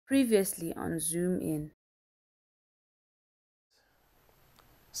Previously on Zoom In.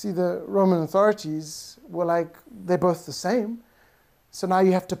 See, the Roman authorities were like, they're both the same. So now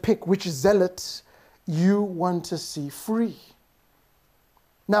you have to pick which zealot you want to see free.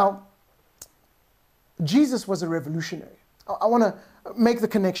 Now, Jesus was a revolutionary. I want to make the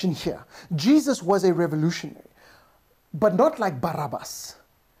connection here. Jesus was a revolutionary, but not like Barabbas,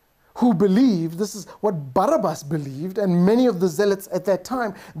 who believed, this is what Barabbas believed, and many of the zealots at that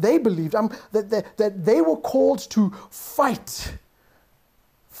time, they believed that they were called to fight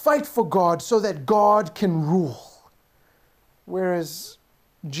for God so that God can rule. Whereas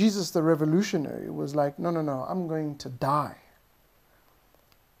Jesus, the revolutionary, was like, no, I'm going to die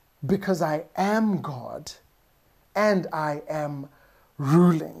because I am God and I am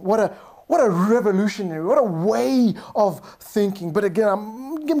ruling. What a revolutionary, what a way of thinking. But again,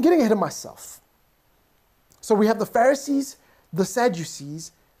 I'm getting ahead of myself. So we have the Pharisees, the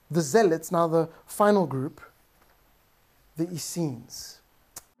Sadducees, the Zealots, now the final group, the Essenes.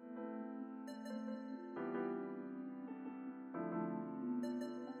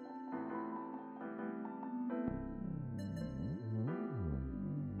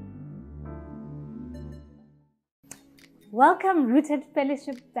 Welcome, Rooted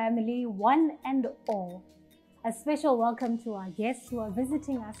Fellowship family, one and all. A special welcome to our guests who are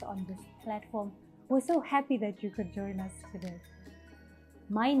visiting us on this platform. We're so happy that you could join us today.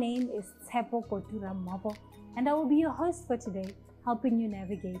 My name is Tsepo Kotura Mobo, and I will be your host for today, helping you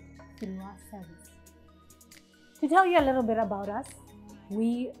navigate through our service. To tell you a little bit about us,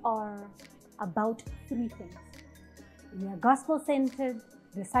 we are about three things. We are gospel-centered,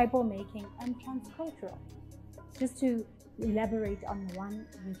 disciple-making, and transcultural. Just to elaborate on one,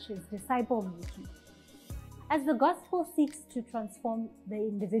 which is disciple making. As the gospel seeks to transform the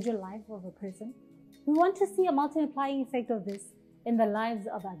individual life of a person, we want to see a multiplying effect of this in the lives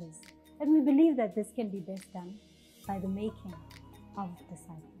of others. And we believe that this can be best done by the making of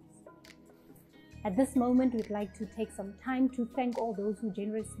disciples. At this moment, we'd like to take some time to thank all those who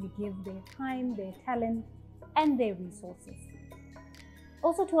generously give their time, their talent, and their resources.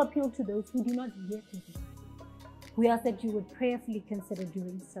 Also to appeal to those who do not yet give. We ask that you would prayerfully consider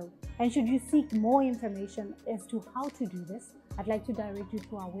doing so. And should you seek more information as to how to do this, I'd like to direct you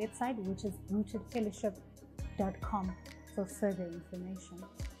to our website, which is rootedfellowship.com for further information.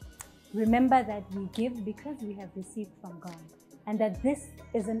 Remember that we give because we have received from God, and that this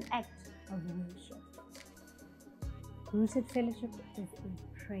is an act of worship. Rooted Fellowship is a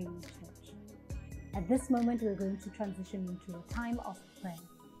praying church. At this moment, we're going to transition into a time of prayer.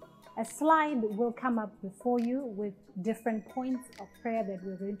 A slide will come up before you with different points of prayer that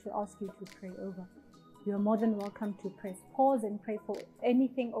we're going to ask you to pray over. You're more than welcome to press pause and pray for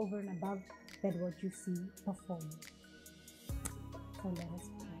anything over and above that what you see before you. So let us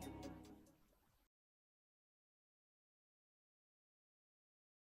pray.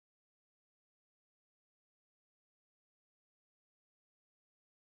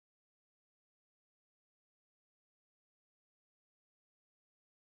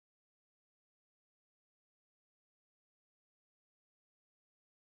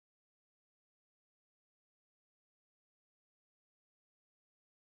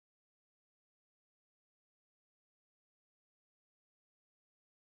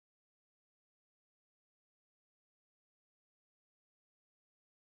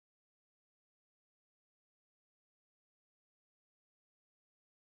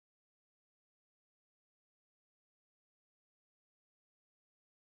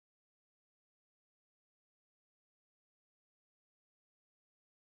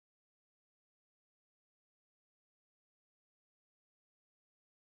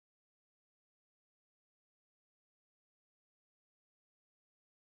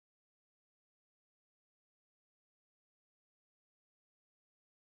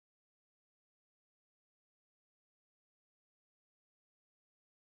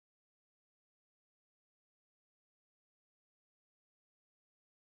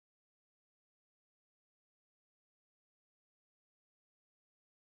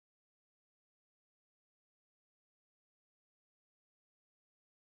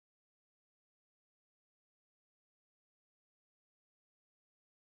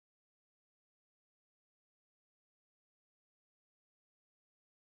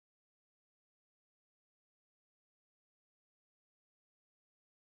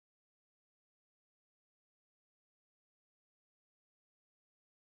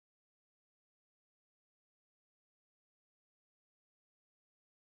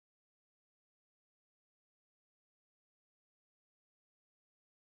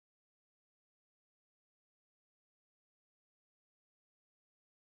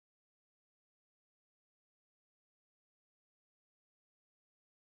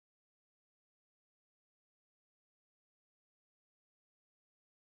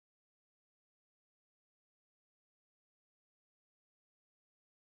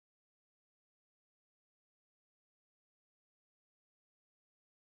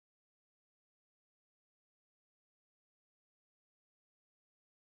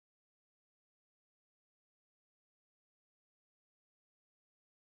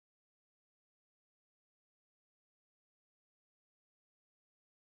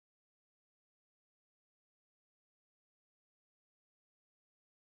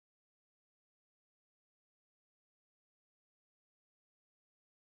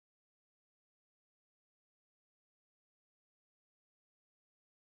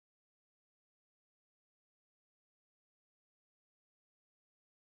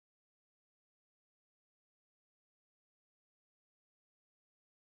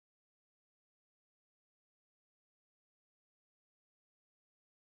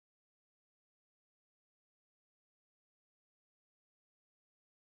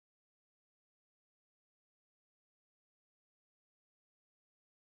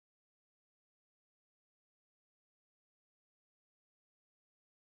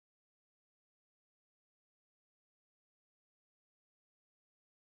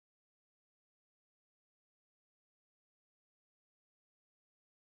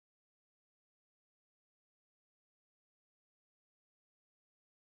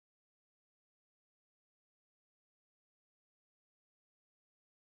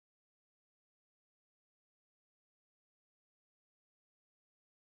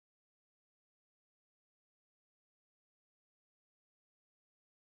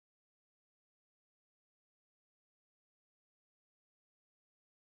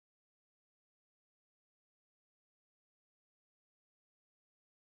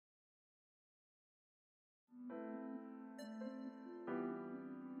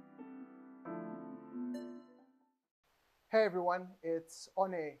 Hey everyone, it's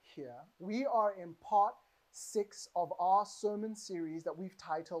One here. We are in part 6 of our sermon series that we've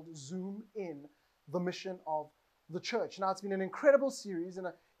titled Zoom In, the Mission of the Church. Now, it's been an incredible series, and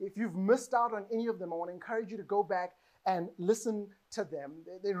if you've missed out on any of them, I want to encourage you to go back and listen to them.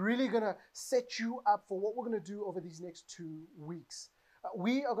 They're really going to set you up for what we're going to do over these next 2 weeks.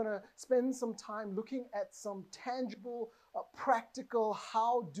 We are going to spend some time looking at some tangible, practical,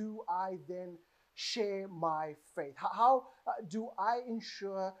 how do I then share my faith? How do I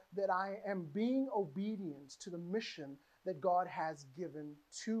ensure that I am being obedient to the mission that God has given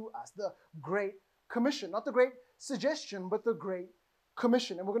to us? The Great Commission, not the Great Suggestion, but the Great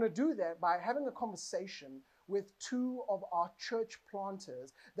Commission. And we're going to do that by having a conversation with 2 of our church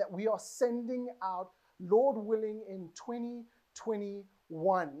planters that we are sending out, Lord willing, in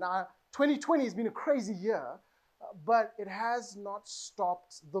 2021. Now, 2020 has been a crazy year, but it has not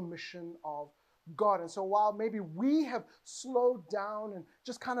stopped the mission of God. And so while maybe we have slowed down and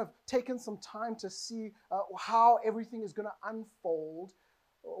just kind of taken some time to see how everything is going to unfold,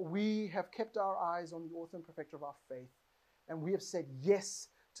 we have kept our eyes on the author and perfecter of our faith. And we have said yes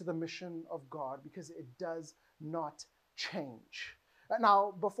to the mission of God because it does not change.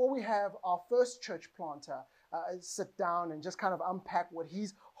 Now, before we have our first church planter sit down and just kind of unpack what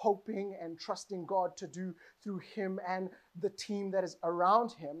he's hoping and trusting God to do through him and the team that is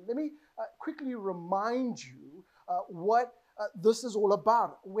around him, let me quickly remind you what this is all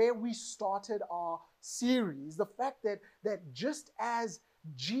about, where we started our series, the fact that just as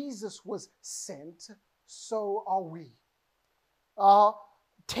Jesus was sent, so are we. Our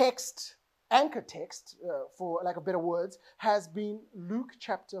anchor text, for lack of better words, has been Luke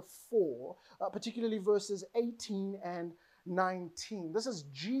chapter 4, particularly verses 18 and 19. This is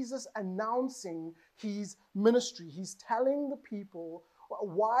Jesus announcing his ministry. He's telling the people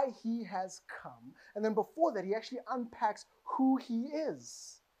why he has come. And then before that, he actually unpacks who he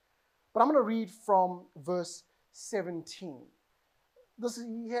is. But I'm going to read from verse 17. He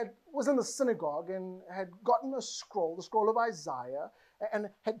was in the synagogue and had gotten the scroll of Isaiah,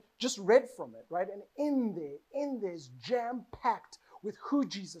 and had just read from it, right? And in there is jam-packed with who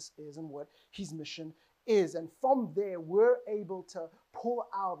Jesus is and what his mission is. And from there, we're able to pull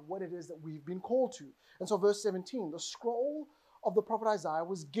out what it is that we've been called to. And so verse 17, the scroll of the prophet Isaiah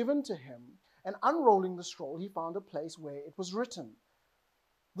was given to him, and unrolling the scroll, he found a place where it was written,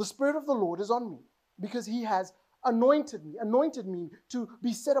 "The Spirit of the Lord is on me, because he has anointed me to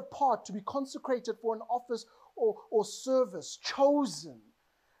be set apart, to be consecrated for an office or service, chosen."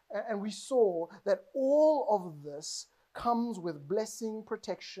 And we saw that all of this comes with blessing,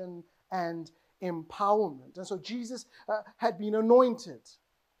 protection, and empowerment. And so Jesus had been anointed.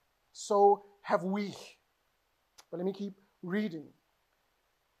 So have we. But let me keep reading.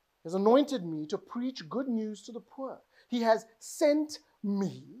 He has anointed me to preach good news to the poor. He has sent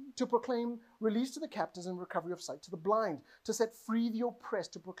me to proclaim release to the captives and recovery of sight to the blind, to set free the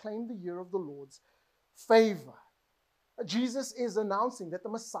oppressed, to proclaim the year of the Lord's favor. Jesus is announcing that the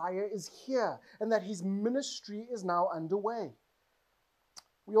Messiah is here and that his ministry is now underway.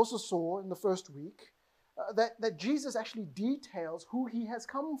 We also saw in the first week that Jesus actually details who he has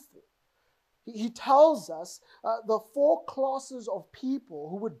come for. He tells us the 4 classes of people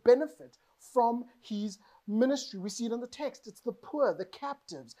who would benefit from his ministry. We see it in the text. It's the poor, the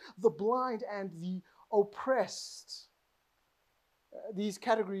captives, the blind, and the oppressed. These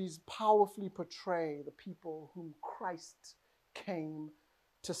categories powerfully portray the people whom Christ came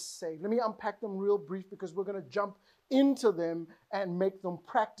to save. Let me unpack them real brief because we're going to jump into them and make them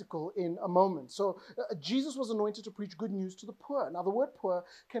practical in a moment. So Jesus was anointed to preach good news to the poor. Now, the word poor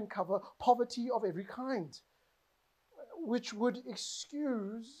can cover poverty of every kind, which would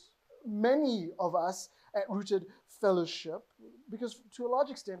excuse many of us at Rooted Fellowship, because to a large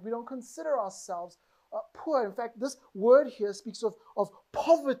extent, we don't consider ourselves poor. In fact, this word here speaks of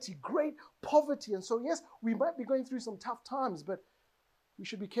poverty, great poverty. And so, yes, we might be going through some tough times, but we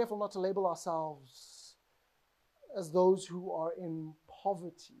should be careful not to label ourselves as those who are in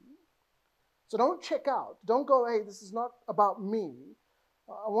poverty. So don't check out. Don't go, hey, this is not about me.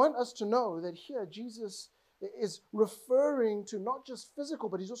 I want us to know that here Jesus is referring to not just physical,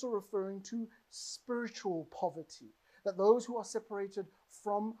 but he's also referring to spiritual poverty. That those who are separated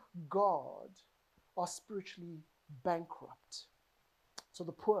from God are spiritually bankrupt. So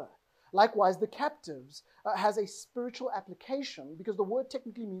the poor. Likewise, the captives has a spiritual application because the word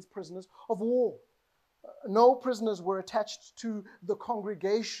technically means prisoners of war. No prisoners were attached to the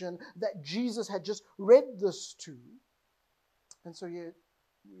congregation that Jesus had just read this to. And so yet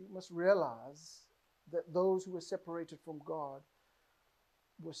we must realize that those who were separated from God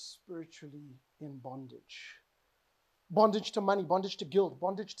were spiritually in bondage. Bondage to money, bondage to guilt,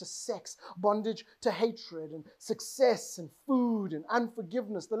 bondage to sex, bondage to hatred and success and food and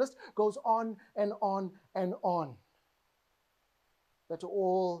unforgiveness. The list goes on and on and on. That are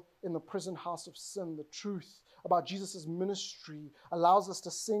all in the prison house of sin. The truth about Jesus' ministry allows us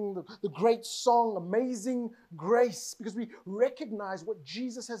to sing the great song, Amazing Grace, because we recognize what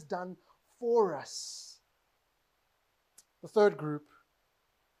Jesus has done for us. The third group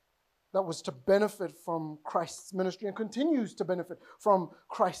that was to benefit from Christ's ministry and continues to benefit from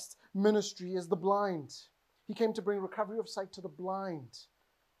Christ's ministry is the blind. He came to bring recovery of sight to the blind.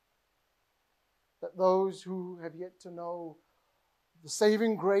 That those who have yet to know the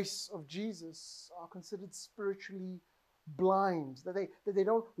saving grace of Jesus are considered spiritually blind, that they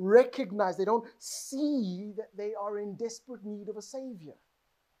don't recognize, they don't see that they are in desperate need of a Savior.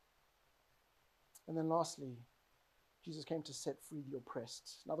 And then lastly, Jesus came to set free the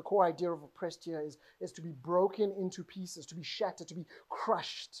oppressed. Now the core idea of oppressed here is to be broken into pieces, to be shattered, to be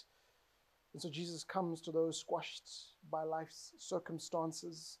crushed. And so Jesus comes to those squashed by life's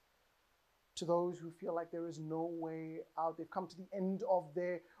circumstances, to those who feel like there is no way out. They've come to the end of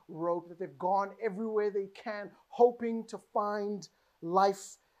their rope, that they've gone everywhere they can, hoping to find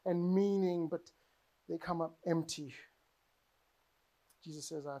life and meaning, but they come up empty. Jesus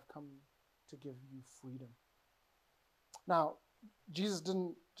says, I've come to give you freedom. Now, Jesus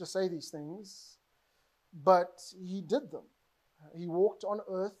didn't just say these things, but he did them. He walked on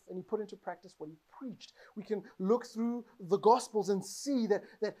earth and he put into practice what he preached. We can look through the Gospels and see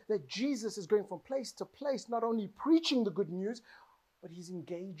that Jesus is going from place to place, not only preaching the good news, but he's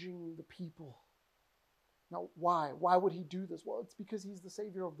engaging the people. Now, why? Why would he do this? Well, it's because he's the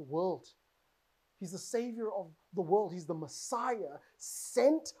Savior of the world. He's the Savior of the world. He's the Messiah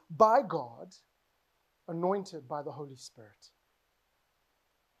sent by God, anointed by the Holy Spirit.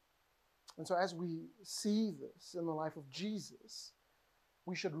 And so as we see this in the life of Jesus,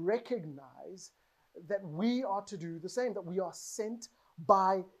 we should recognize that we are to do the same, that we are sent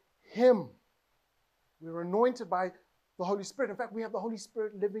by him. We're anointed by the Holy Spirit. In fact, we have the Holy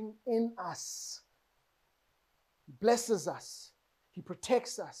Spirit living in us. He blesses us. He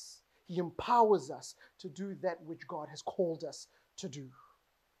protects us. He empowers us to do that which God has called us to do.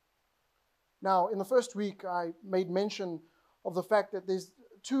 Now, in the first week, I made mention of the fact that there's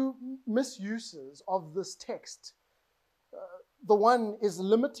two misuses of this text. The one is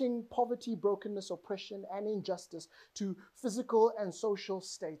limiting poverty, brokenness, oppression, and injustice to physical and social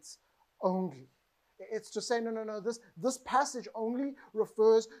states only. It's to say, no, this passage only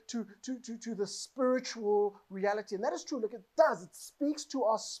refers to the spiritual reality. And that is true. Look, it does. It speaks to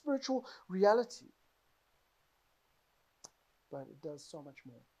our spiritual reality. But it does so much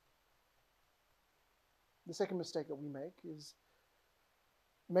more. The second mistake that we make is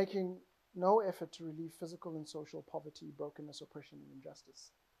making no effort to relieve physical and social poverty, brokenness, oppression, and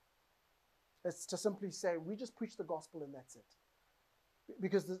injustice. It's to simply say, we just preach the gospel and that's it.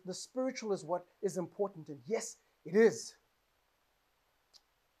 Because the spiritual is what is important. And yes, it is.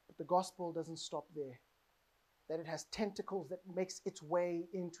 But the gospel doesn't stop there. That it has tentacles that makes its way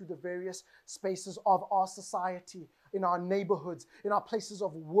into the various spaces of our society, in our neighborhoods, in our places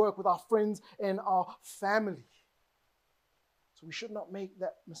of work, with our friends and our family. So we should not make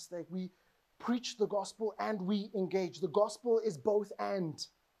that mistake. We preach the gospel and we engage. The gospel is both and.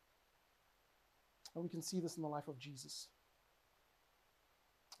 And we can see this in the life of Jesus.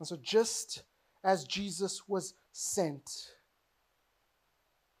 And so just as Jesus was sent,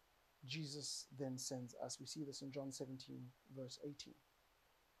 Jesus then sends us. We see this in John 17, verse 18.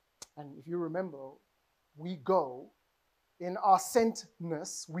 And if you remember, we go in our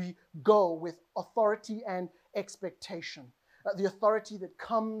sentness, we go with authority and expectation. The authority that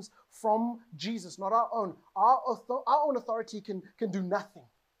comes from Jesus, not our own. Our own authority can do nothing.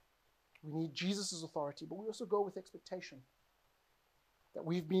 We need Jesus' authority, but we also go with expectation that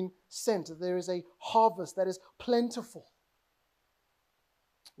we've been sent, that there is a harvest that is plentiful.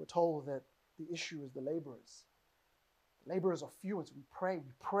 We're told that the issue is the laborers. The laborers are few, and so we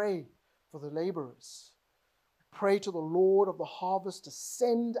pray for the laborers. We pray to the Lord of the harvest to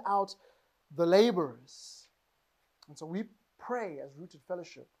send out the laborers. And so we pray as Rooted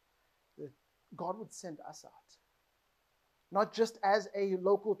Fellowship that God would send us out. Not just as a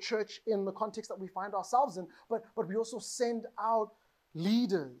local church in the context that we find ourselves in, but we also send out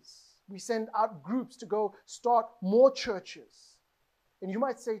leaders. We send out groups to go start more churches. And you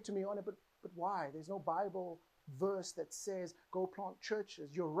might say to me, "Honor, but why? There's no Bible verse that says, go plant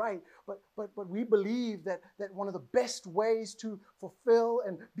churches. You're right. But we believe that one of the best ways to fulfill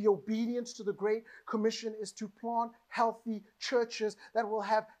and be obedient to the Great Commission is to plant healthy churches that will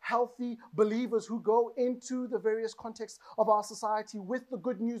have healthy believers who go into the various contexts of our society with the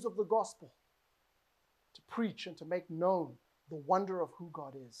good news of the gospel to preach and to make known the wonder of who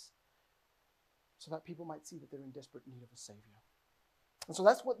God is, so that people might see that they're in desperate need of a Savior. And so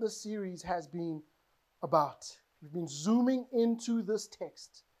that's what this series has been about. We've been zooming into this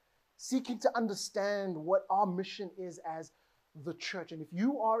text, seeking to understand what our mission is as the church. And if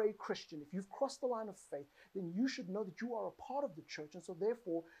you are a Christian, if you've crossed the line of faith, then you should know that you are a part of the church. And so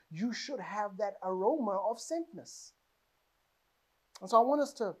therefore, you should have that aroma of sentness. And so I want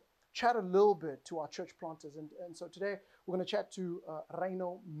us to chat a little bit to our church planters. And so today we're going to chat to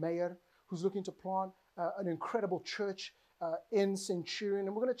Reino Meyer, who's looking to plant an incredible church in Centurion.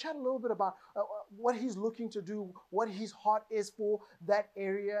 And we're going to chat a little bit about what he's looking to do, what his heart is for that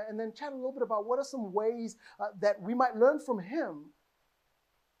area, and then chat a little bit about what are some ways that we might learn from him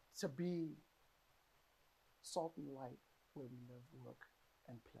to be salt and light where we live, work,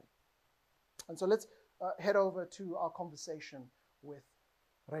 and play. And so let's head over to our conversation with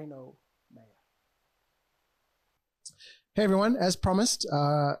Reino Meyer. Hey everyone, as promised,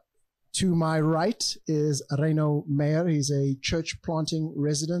 to my right is Reino Meyer. He's a church planting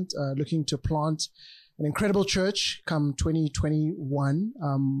resident looking to plant an incredible church come 2021.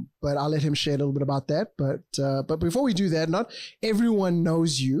 But I'll let him share a little bit about that. But before we do that, not everyone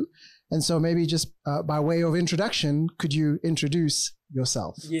knows you. And so maybe just by way of introduction, could you introduce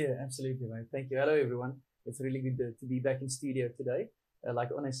yourself? Yeah, absolutely, mate. Thank you. Hello, everyone. It's really good to be back in studio today. Like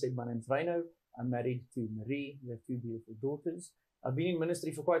Onne said, my name's Reino. I'm married to Marie. We have 2 beautiful daughters. I've been in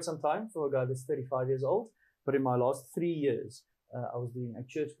ministry for quite some time, for a guy that's 35 years old. But in my last 3 years, I was doing a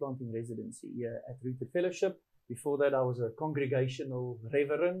church planting residency here at Rooted Fellowship. Before that, I was a congregational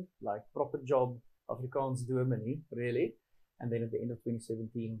reverend, like proper job, Afrikaans dominee, really. And then at the end of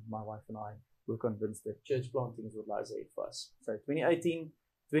 2017, my wife and I were convinced that church planting is what lies ahead for us. So 2018,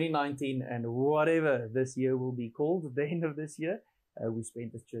 2019, and whatever this year will be called, at the end of this year, we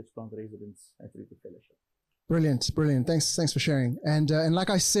spent as church plant residents at Rooted Fellowship. Brilliant. Thanks for sharing. And like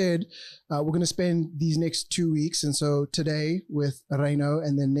I said, we're going to spend these next 2 weeks. And so today with Reino,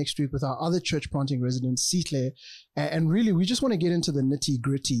 and then next week with our other church planting resident, Sitle. And really, we just want to get into the nitty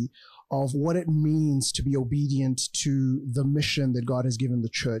gritty of what it means to be obedient to the mission that God has given the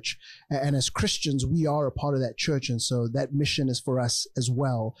church. And as Christians, we are a part of that church. And so that mission is for us as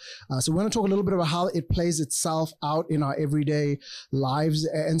well. So we're going to talk a little bit about how it plays itself out in our everyday lives.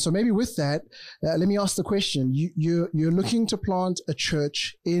 And so maybe with that, let me ask the question. You're looking to plant a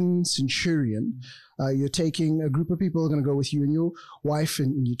church in Centurion. You're taking a group of people who are going to go with you and your wife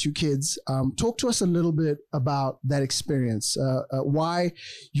and your 2 kids. Talk to us a little bit about that experience, why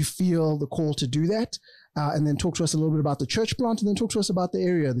you feel the call to do that, and then talk to us a little bit about the church plant, and then talk to us about the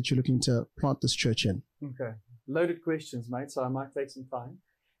area that you're looking to plant this church in. Okay, loaded questions, mate, so I might take some time.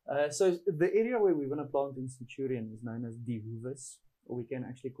 So the area where we're going to plant in Centurion is known as Die Hoeves, or we can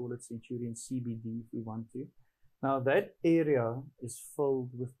actually call it Centurion CBD if we want to. Now, that area is filled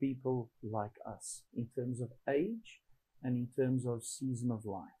with people like us in terms of age and in terms of season of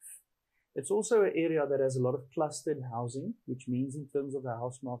life. It's also an area that has a lot of clustered housing, which means in terms of the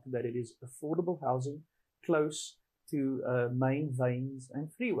house market that it is affordable housing close to main veins and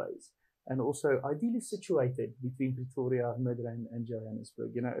freeways, and also ideally situated between Pretoria, Midrand, and Johannesburg.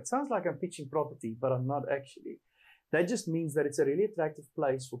 You know, it sounds like I'm pitching property, but I'm not actually. That just means that it's a really attractive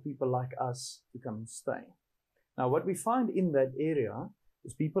place for people like us to come and stay. Now, what we find in that area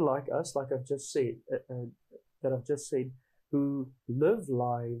is people like us, like I've just said, who live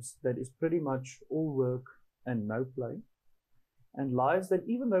lives that is pretty much all work and no play, and lives that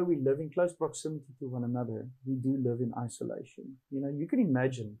even though we live in close proximity to one another, we do live in isolation. You know, you can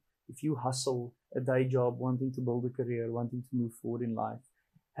imagine if you hustle a day job, wanting to build a career, wanting to move forward in life,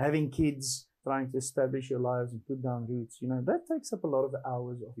 having kids, trying to establish your lives and put down roots, you know, that takes up a lot of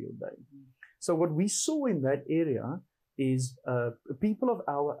hours of your day. So what we saw in that area is people of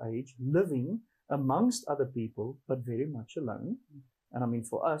our age living amongst other people, but very much alone. And I mean,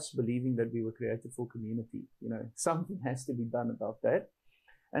 for us, believing that we were created for community, you know, something has to be done about that.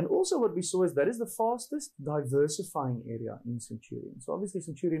 And also what we saw is that is the fastest diversifying area in Centurion. So obviously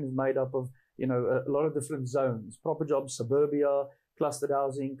Centurion is made up of, you know, a lot of different zones, proper jobs, suburbia, clustered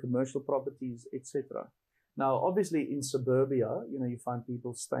housing, commercial properties, etc. Now, obviously in suburbia, you know, you find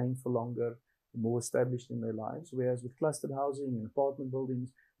people staying for longer, more established in their lives, whereas with clustered housing and apartment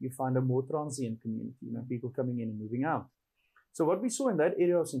buildings, you find a more transient community, you know, people coming in and moving out. So what we saw in that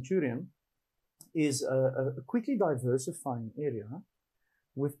area of Centurion is a quickly diversifying area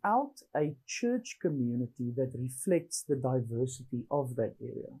without a church community that reflects the diversity of that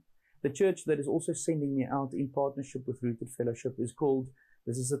area. The church that is also sending me out in partnership with Rooted Fellowship is called,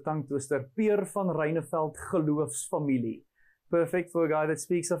 this is a tongue twister, Peer van Reineveld Geloofsfamilie. Perfect for a guy that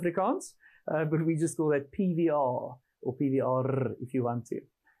speaks Afrikaans, but we just call that PVR, or PVR if you want to.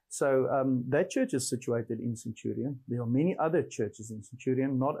 So that church is situated in Centurion. There are many other churches in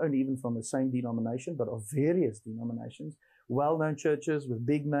Centurion, not only even from the same denomination, but of various denominations, well-known churches with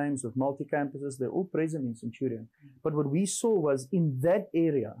big names, with multi-campuses. They're all present in Centurion. But what we saw was in that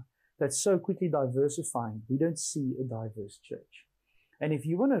area that's so quickly diversifying, we don't see a diverse church. And if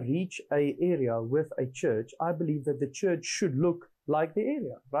you want to reach an area with a church, I believe that the church should look like the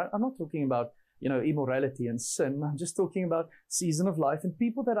area, right? I'm not talking about immorality and sin. I'm just talking about season of life and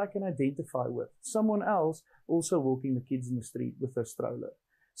people that I can identify with. Someone else also walking the kids in the street with their stroller.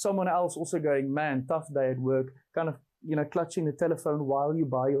 Someone else also going, man, tough day at work, kind of, clutching the telephone while you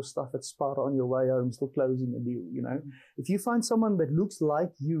buy your stuff at Spar on your way home, still closing a deal, If you find someone that looks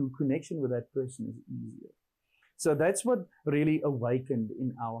like you, connection with that person is easier. So that's what really awakened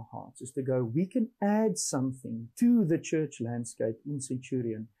in our hearts, is to go, we can add something to the church landscape in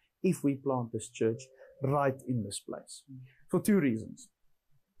Centurion if we plant this church right in this place. For two reasons.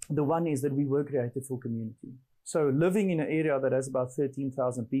 The one is that we were created for community. So living in an area that has about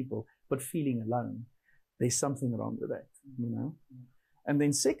 13,000 people, but feeling alone, there's something wrong with that, And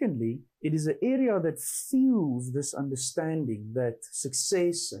then secondly, it is an area that feels this understanding that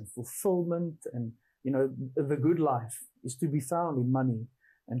success and fulfillment and, the good life is to be found in money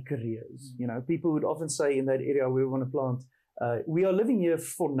and careers. People would often say in that area we want to plant, we are living here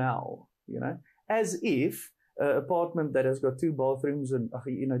for now, as if an apartment that has got 2 bathrooms and,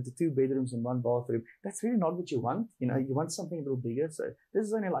 the 2 bedrooms and 1 bathroom, that's really not what you want. You want something a little bigger. So this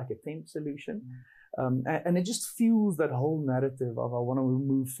is only like a temp solution. And it just fuels that whole narrative of I want to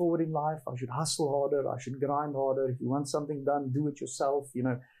move forward in life. I should hustle harder. I should grind harder. If you want something done, do it yourself.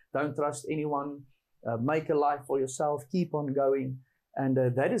 Don't trust anyone. Make a life for yourself. Keep on going. And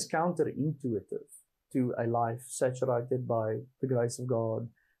that is counterintuitive to a life saturated by the grace of God,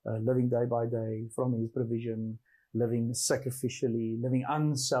 living day by day from His provision, living sacrificially, living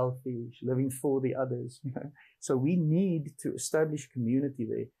unselfish, living for the others. So we need to establish community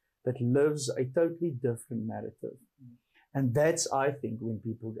there that lives a totally different narrative. And that's, I think, when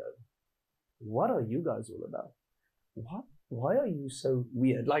people go, what are you guys all about? What? Why are you so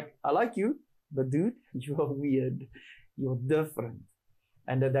weird? Like, I like you, but dude, you are weird. You're different.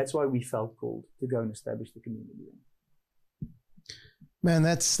 And that's why we felt called to go and establish the community. Man,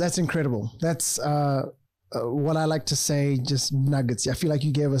 that's incredible. That's what I like to say, just nuggets. I feel like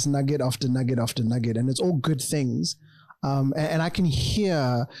you gave us nugget after nugget after nugget, and it's all good things. And I can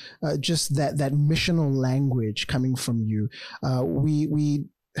hear just that missional language coming from you. We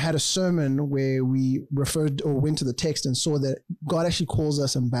had a sermon where we referred or went to the text and saw that God actually calls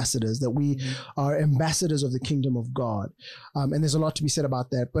us ambassadors, that we are ambassadors of the kingdom of God. And there's a lot to be said about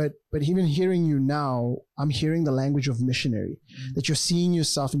that. But even hearing you now, I'm hearing the language of missionary, that you're seeing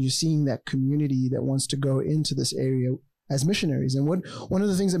yourself and you're seeing that community that wants to go into this area as missionaries. And one of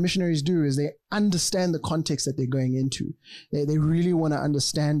the things that missionaries do is they understand the context that they're going into. They really want to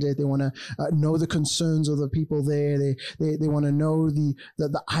understand it. They want to know the concerns of the people there. They want to know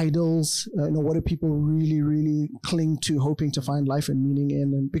the idols. What do people really, really cling to, hoping to find life and meaning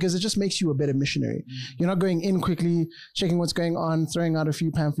in? And because it just makes you a better missionary. You're not going in quickly, checking what's going on, throwing out a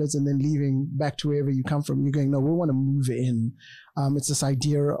few pamphlets, and then leaving back to wherever you come from. You're going, no, we want to move in. It's this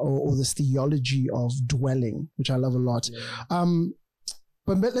idea or this theology of dwelling, which I love a lot. Yeah.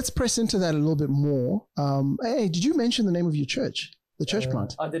 But let's press into that a little bit more. Hey, did you mention the name of your church, the church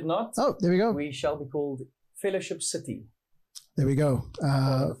plant? I did not. Oh, there we go. We shall be called Fellowship City. There we go.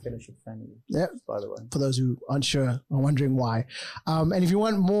 Fellowship family. Yeah. By the way, for those who aren't sure or wondering why, and if you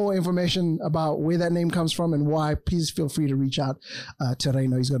want more information about where that name comes from and why, please feel free to reach out to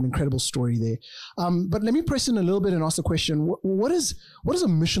Reino. He's got an incredible story there. But let me press in a little bit and ask the question: what does a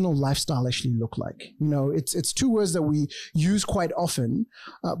missional lifestyle actually look like? It's 2 words that we use quite often,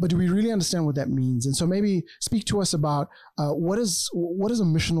 but do we really understand what that means? And so maybe speak to us about what does a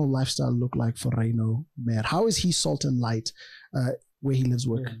missional lifestyle look like for Reino Meyer? How is he salt and light where he lives,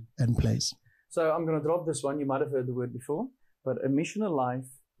 work, and plays? So I'm going to drop this one. You might have heard the word before, but a missional life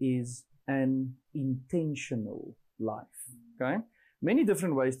is an intentional life. Okay, many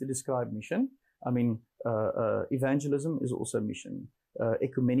different ways to describe mission. I mean, evangelism is also mission.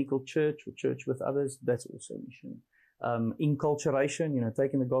 Ecumenical church or church with others, that's also mission. Inculturation,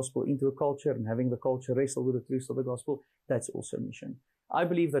 taking the gospel into a culture and having the culture wrestle with the truths of the gospel, that's also mission. I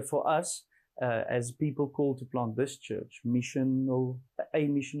believe that for us, as people call to plant this church, a missional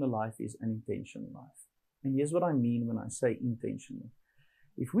life is an intentional life. And here's what I mean when I say intentional.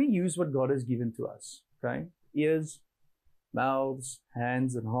 If we use what God has given to us, okay, ears, mouths,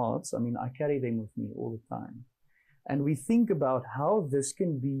 hands, and hearts, I mean, I carry them with me all the time. And we think about how this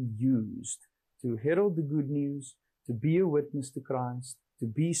can be used to herald the good news, to be a witness to Christ, to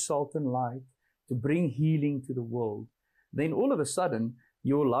be salt and light, to bring healing to the world. Then all of a sudden,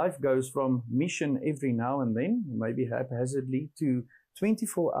 your life goes from mission every now and then, maybe haphazardly, to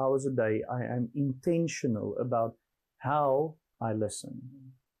 24 hours a day. I am intentional about how I listen.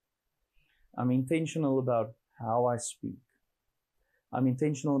 I'm intentional about how I speak. I'm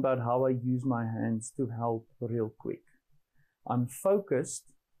intentional about how I use my hands to help real quick. I'm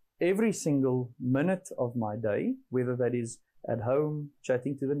focused every single minute of my day, whether that is at home,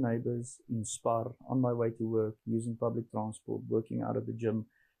 chatting to the neighbors, in Spar, on my way to work, using public transport, working out of the gym,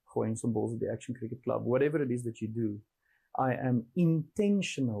 throwing some balls at the Action Cricket Club, whatever it is that you do, I am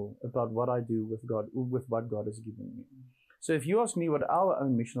intentional about what I do with God, with what God has given me. So if you ask me what our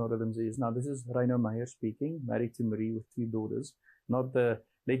own missional rhythms is, now this is Reino Meyer speaking, married to Marie with 2 daughters, not the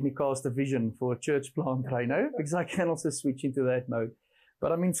let me cast a vision for a church plant, Reino, because I can also switch into that mode.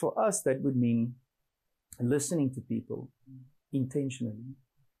 But I mean, for us, that would mean listening to people intentionally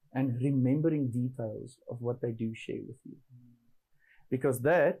and remembering details of what they do share with you. Because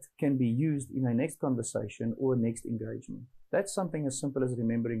that can be used in a next conversation or a next engagement. That's something as simple as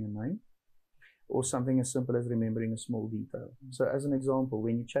remembering a name, or something as simple as remembering a small detail. So as an example,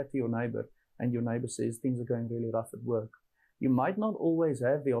 when you chat to your neighbor and your neighbor says things are going really rough at work, you might not always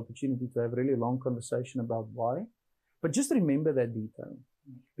have the opportunity to have a really long conversation about why, but just remember that detail.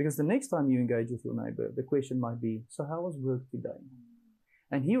 Because the next time you engage with your neighbor, the question might be, so how was work today?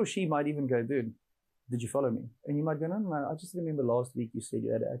 And he or she might even go, dude, did you follow me? And you might go, no, I just remember last week you said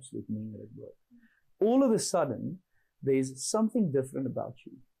you had an absolute meaning at work. All of a sudden, there's something different about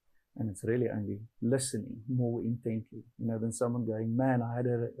you. And it's really only listening more intently, than someone going, man, I had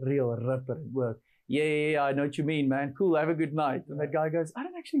a real ripper at work. Yeah, I know what you mean, man. Cool, have a good night. And that guy goes, I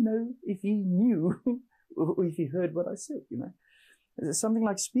don't actually know if he knew or if he heard what I said, It's something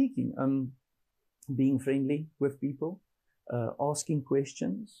like speaking, being friendly with people, asking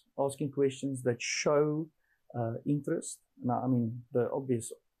questions that show interest. Now, I mean, the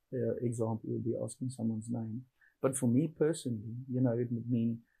obvious example would be asking someone's name. But for me personally, it would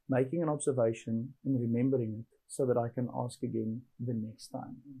mean making an observation and remembering it so that I can ask again the next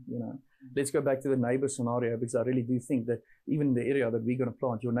time, Let's go back to the neighbor scenario, because I really do think that even in the area that we're going to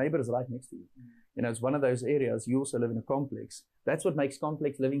plant, your neighbor is right next to you. It's one of those areas. You also live in a complex. That's what makes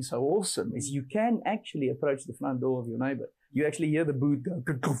complex living so awesome, is you can actually approach the front door of your neighbor. You actually hear the boot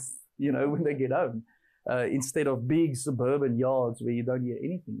go, when they get home, instead of big suburban yards where you don't hear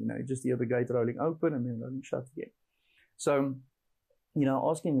anything, you just hear the gate rolling open and then rolling shut again. So,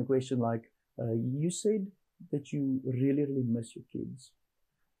 asking a question like, you said that you really, really miss your kids.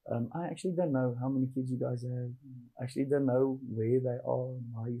 I actually don't know how many kids you guys have. I actually don't know where they are and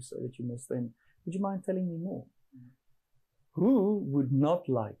why you say that you miss them. Would you mind telling me more? Who would not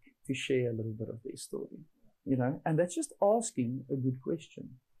like to share a little bit of their story? And that's just asking a good question.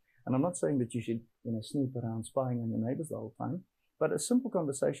 And I'm not saying that you should, snoop around spying on your neighbors the whole time, but a simple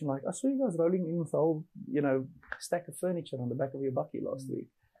conversation like, I saw you guys rolling in with a whole, stack of furniture on the back of your bucky last week.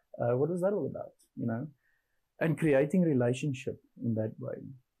 What was that all about? And creating relationship in that way.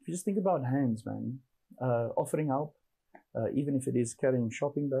 If you just think about hands, man, offering help, even if it is carrying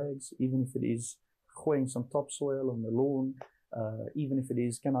shopping bags, even if it is throwing some topsoil on the lawn, even if it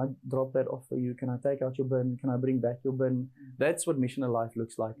is, can I drop that off for you? Can I take out your bin? Can I bring back your bin? That's what missional life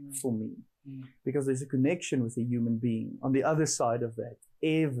looks like for me. Because there's a connection with a human being on the other side of that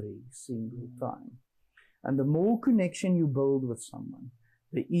every single time. And the more connection you build with someone,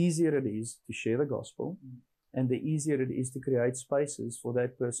 the easier it is to share the gospel, and the easier it is to create spaces for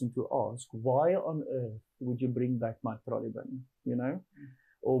that person to ask, why on earth would you bring back my trolley bin?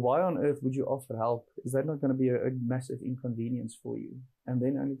 Or why on earth would you offer help? Is that not going to be a massive inconvenience for you? And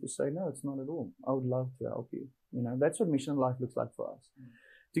then only to say, no, it's not at all. I would love to help you. That's what mission life looks like for us.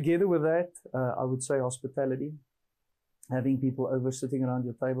 Together with that, I would say hospitality, having people over sitting around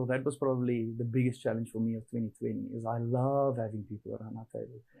your table. That was probably the biggest challenge for me of 2020, is I love having people around our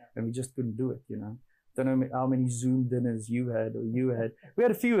table. And we just couldn't do it, Don't know how many Zoom dinners you had or you had. We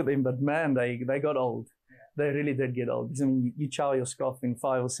had a few of them, but man, they got old. They really did get old. Because, you chow your scoff in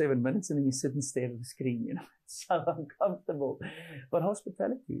 5 or 7 minutes and then you sit and stare at the screen, It's so uncomfortable. But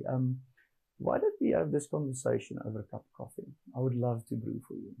hospitality, why don't we have this conversation over a cup of coffee? I would love to brew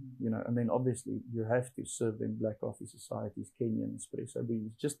for you, and then obviously you have to serve them Black Coffee Societies, Kenyan espresso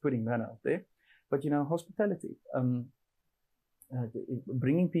beans, just putting that out there. But, hospitality,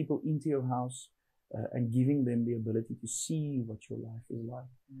 bringing people into your house and giving them the ability to see what your life is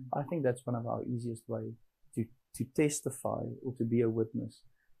like. I think that's one of our easiest ways to testify or to be a witness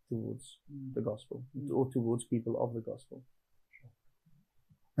towards the gospel or towards people of the gospel.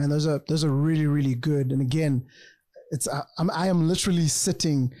 And those are really, really good. And again, I am literally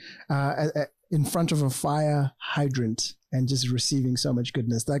sitting in front of a fire hydrant and just receiving so much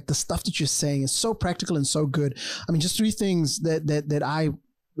goodness. Like the stuff that you're saying is so practical and so good. I mean, just 3 things that I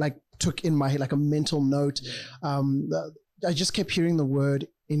like took in my head, like a mental note. I just kept hearing the word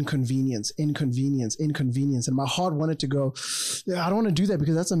inconvenience. And my heart wanted to go, I don't want to do that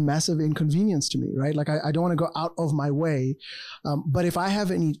because that's a massive inconvenience to me, right? Like I don't want to go out of my way. But if I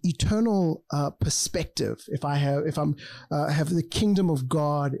have an eternal perspective, if I have the kingdom of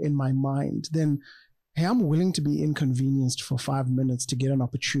God in my mind, then hey, I'm willing to be inconvenienced for 5 minutes to get an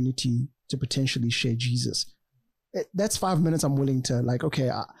opportunity to potentially share Jesus. That's 5 minutes I'm willing to, like, okay,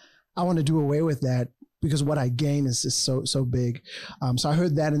 I want to do away with that because what I gain is so big. So I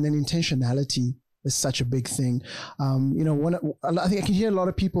heard that, and then intentionality is such a big thing. I think I can hear a lot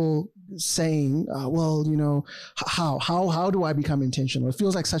of people saying, well, how do I become intentional? It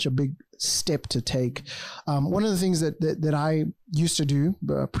feels like such a big step to take. One of the things that I used to do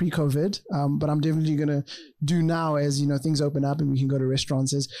pre-COVID, but I'm definitely going to do now as, things open up and we can go to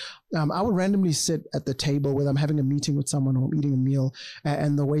restaurants is I would randomly sit at the table whether I'm having a meeting with someone or eating a meal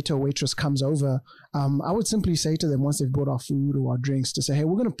and the waiter or waitress comes over. I would simply say to them once they've brought our food or our drinks to say, hey,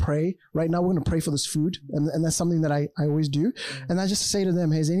 we're going to pray right now. We're going to pray for this food. And that's something that I always do. And I just say to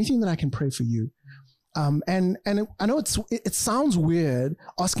them, hey, is there anything that I can pray for you? And I know it sounds weird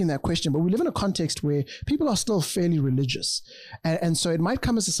asking that question, but we live in a context where people are still fairly religious. And so it might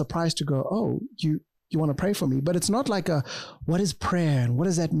come as a surprise to go, oh, you want to pray for me? But it's not like what is prayer and what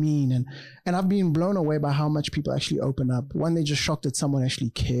does that mean? And I've been blown away by how much people actually open up. One, they're just shocked that someone actually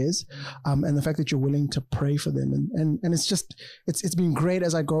cares. And the fact that you're willing to pray for them. And it's been great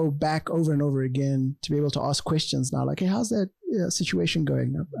as I go back over and over again to be able to ask questions now, like, hey, how's that situation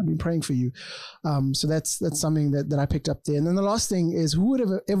going? I've been praying for you. So that's something that I picked up there. And then the last thing is, who would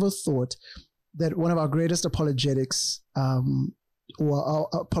have ever thought that one of our greatest apologetics or our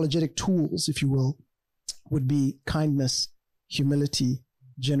apologetic tools, if you will, would be kindness, humility,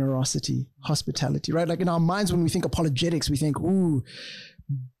 generosity, hospitality, right? Like in our minds, when we think apologetics, we think, ooh,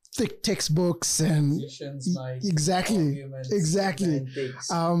 thick textbooks and exactly.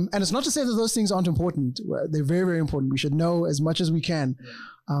 And it's not to say that those things aren't important. They're very, very important. We should know as much as we can.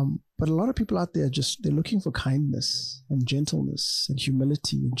 But a lot of people out there they're looking for kindness and gentleness and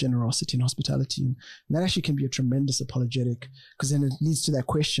humility and generosity and hospitality. And that actually can be a tremendous apologetic, because then it leads to that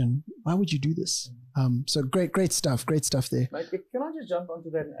question, why would you do this? So great stuff there. Like, can I just jump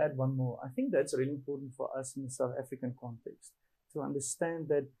onto that and add one more? I think that's really important for us in the South African context to understand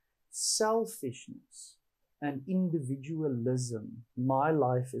that selfishness and individualism, my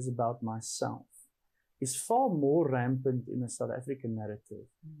life is about myself, is far more rampant in the South African narrative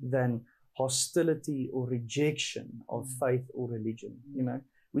than hostility or rejection of faith or religion.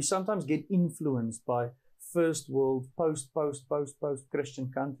 We sometimes get influenced by first world,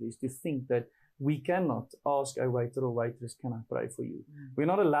 post-Christian countries to think that we cannot ask a waiter or waitress, can I pray for you? We're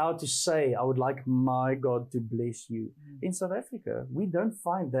not allowed to say, I would like my God to bless you. In South Africa, we don't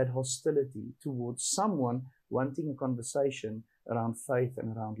find that hostility towards someone wanting a conversation around faith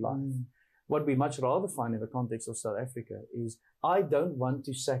and around life. What we much rather find in the context of South Africa is, I don't want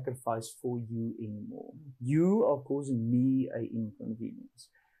to sacrifice for you anymore. You are causing me an inconvenience.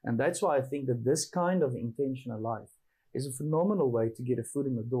 And that's why I think that this kind of intentional life is a phenomenal way to get a foot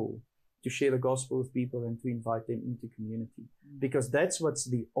in the door, to share the gospel with people and to invite them into community. Because that's what's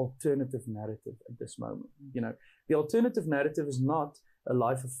the alternative narrative at this moment. The alternative narrative is not a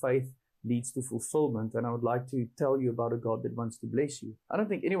life of faith leads to fulfillment, and I would like to tell you about a God that wants to bless you. I don't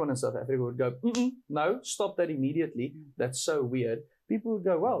think anyone in South Africa would go, no, stop that immediately. That's so weird. People would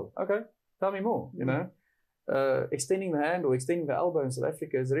go, well, okay, tell me more, extending the hand or extending the elbow in South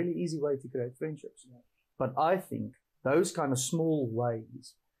Africa is a really easy way to create friendships. But I think those kind of small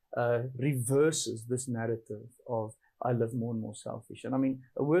ways reverses this narrative of I live more and more selfish. And I mean,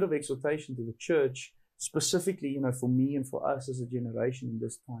 a word of exhortation to the church, specifically, for me and for us as a generation in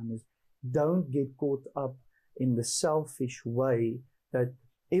this time, is don't get caught up in the selfish way that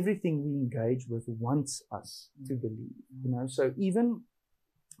everything we engage with wants us to believe. So even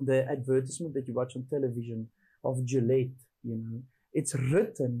the advertisement that you watch on television of Gillette, it's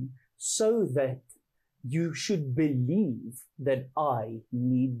written so that you should believe that I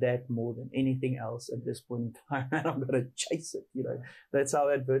need that more than anything else at this point in time, and I'm going to chase it. That's how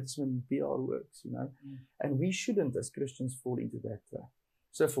advertisement PR works. And we shouldn't, as Christians, fall into that trap.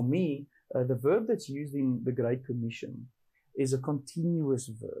 So for me, the verb that's used in the Great Commission is a continuous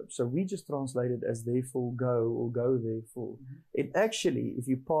verb. So we just translate it as therefore go, or go therefore. It actually, if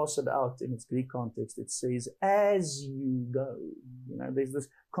you pass it out in its Greek context, it says as you go. There's this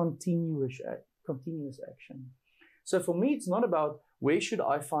continuous action. So for me, it's not about where should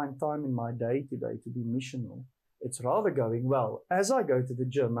I find time in my day today to be missional. It's rather going, well, as I go to the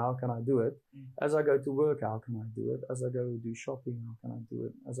gym, how can I do it? As I go to work, how can I do it? As I go do shopping, how can I do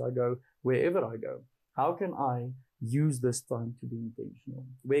it? As I go wherever I go, how can I use this time to be intentional?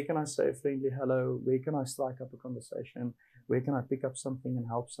 Where can I say a friendly hello? Where can I strike up a conversation? Where can I pick up something and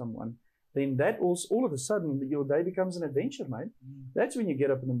help someone? Then that all of a sudden, your day becomes an adventure, mate. That's when you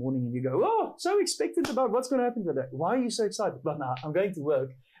get up in the morning and you go, oh, so expectant about what's going to happen today. Why are you so excited? Well, now I'm going to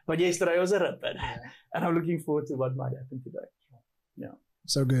work, but yesterday was a ripper. And I'm looking forward to what might happen today. Yeah.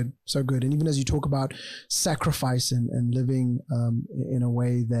 So good, so good. And even as you talk about sacrifice and living in a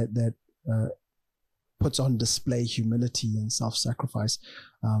way that puts on display humility and self-sacrifice,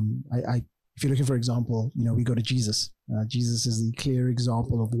 if you're looking for example, we go to Jesus. Jesus is the clear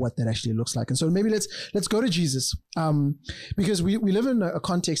example of what that actually looks like. And so maybe let's go to Jesus, because we live in a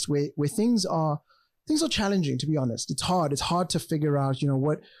context where things are challenging, to be honest. It's hard to figure out,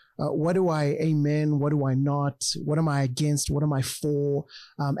 what do I amen? What do I not? What am I against? What am I for?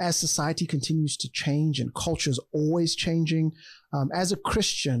 As society continues to change and culture is always changing, as a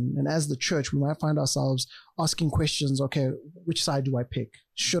Christian and as the church, we might find ourselves asking questions. Okay, which side do I pick?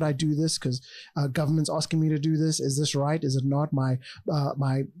 Should I do this? Because government's asking me to do this. Is this right? Is it not? My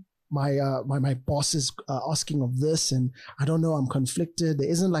boss is asking of this, and I don't know. I'm conflicted. There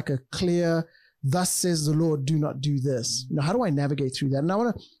isn't like a clear, thus says the Lord, do not do this. How do I navigate through that? And I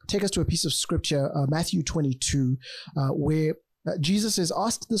want to take us to a piece of scripture, Matthew 22, where Jesus is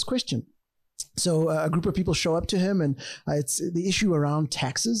asked this question. So a group of people show up to him, and it's the issue around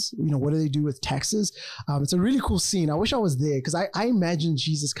taxes. What do they do with taxes? It's a really cool scene. I wish I was there, because I imagine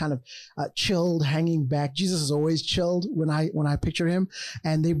Jesus kind of chilled, hanging back. Jesus is always chilled when I picture him,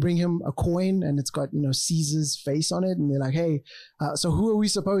 and they bring him a coin, and it's got Caesar's face on it, and they're like, hey, so who are we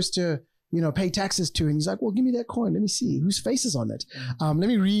supposed to pay taxes to? And he's like, well, give me that coin. Let me see whose face is on it. Let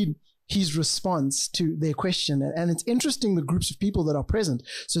me read his response to their question. And it's interesting, the groups of people that are present.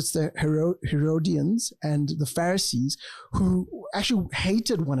 So it's the Herodians and the Pharisees, who actually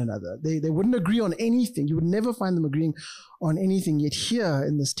hated one another. They wouldn't agree on anything. You would never find them agreeing on anything. Yet here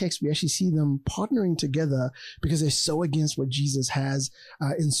in this text, we actually see them partnering together because they're so against what Jesus has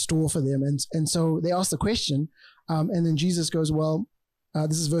in store for them. And so they ask the question, and then Jesus goes, well,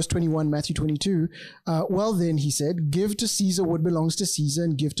 this is verse 21, Matthew 22. Well, then, he said, give to Caesar what belongs to Caesar,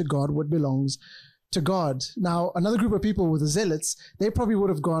 and give to God what belongs to God. Now, another group of people with the zealots, they probably would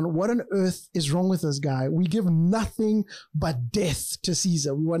have gone, what on earth is wrong with this guy? We give nothing but death to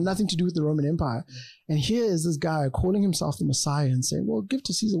Caesar. We want nothing to do with the Roman Empire. And here is this guy calling himself the Messiah and saying, well, give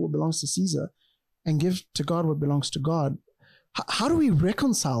to Caesar what belongs to Caesar, and give to God what belongs to God. How do we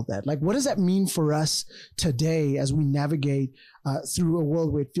reconcile that? Like, what does that mean for us today as we navigate through a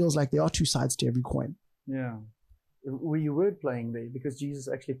world where it feels like there are two sides to every coin? Yeah. Were you word playing there? Because Jesus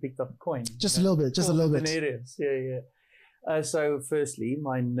actually picked up a coin. Just a little bit. Yeah. So firstly,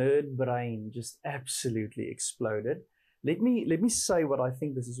 my nerd brain just absolutely exploded. Let me say what I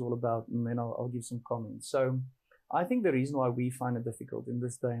think this is all about, and then I'll give some comments. So I think the reason why we find it difficult in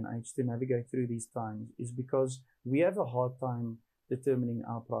this day and age to navigate through these times is because we have a hard time determining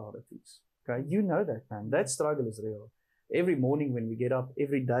our priorities. Okay, that, man. That struggle is real. Every morning when we get up,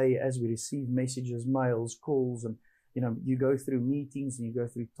 every day as we receive messages, mails, calls, and you go through meetings and you go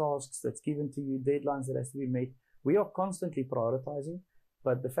through tasks that's given to you, deadlines that has to be met. We are constantly prioritizing,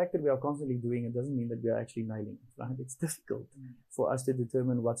 but the fact that we are constantly doing it doesn't mean that we are actually nailing it. Right? It's difficult for us to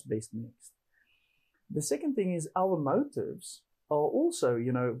determine what's best next. The second thing is our motives are also,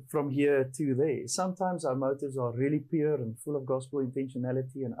 from here to there. Sometimes our motives are really pure and full of gospel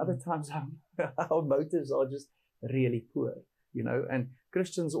intentionality, and other times our motives are just really poor, and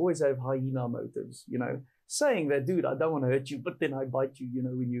Christians always have hyena motives, saying that, dude, I don't want to hurt you, but then I bite you,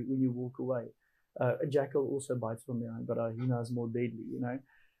 when you walk away. A jackal also bites from behind, but a hyena is more deadly,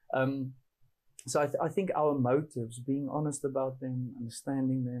 So I think our motives, being honest about them,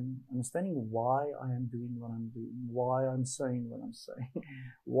 understanding why I am doing what I'm doing, why I'm saying what I'm saying,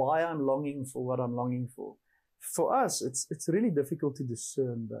 why I'm longing for what I'm longing for. For us, it's really difficult to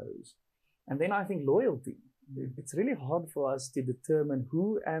discern those. And then I think loyalty. It's really hard for us to determine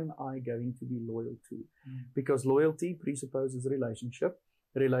who am I going to be loyal to, because loyalty presupposes relationship.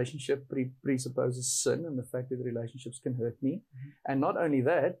 Relationship presupposes sin and the fact that relationships can hurt me. And not only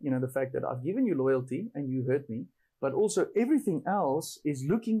that, the fact that I've given you loyalty and you hurt me, but also everything else is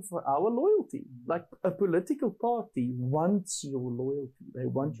looking for our loyalty. Like a political party wants your loyalty. They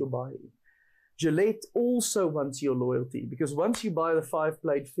want your buy-in. Gillette also wants your loyalty, because once you buy the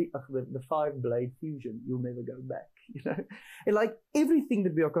five-blade fusion, you'll never go back. And like everything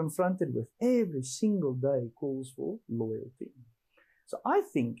that we are confronted with every single day calls for loyalty. So I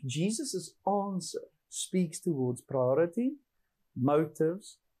think Jesus' answer speaks towards priority,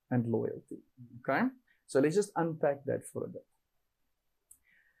 motives, and loyalty. Okay? So let's just unpack that for a bit.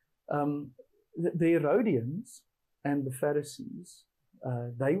 The Herodians and the Pharisees,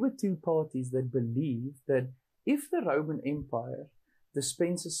 they were two parties that believed that if the Roman Empire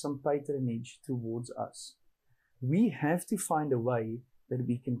dispenses some patronage towards us, we have to find a way that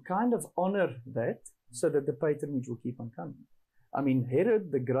we can kind of honor that so that the patronage will keep on coming. I mean,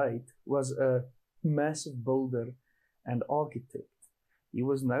 Herod the Great was a massive builder and architect. He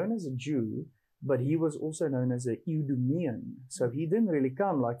was known as a Jew, but he was also known as an Idumean. So he didn't really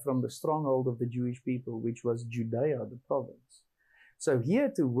come like from the stronghold of the Jewish people, which was Judea, the province. So he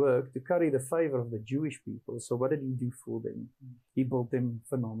had to work to carry the favor of the Jewish people. So what did he do for them? He built them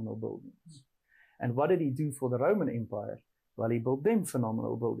phenomenal buildings. And what did he do for the Roman Empire? Well, he built them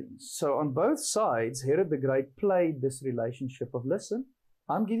phenomenal buildings. So on both sides, Herod the Great played this relationship of, listen,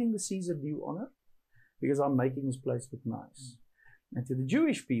 I'm giving the Caesar due honor because I'm making his place look nice. And to the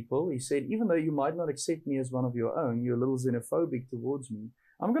Jewish people, he said, even though you might not accept me as one of your own, you're a little xenophobic towards me,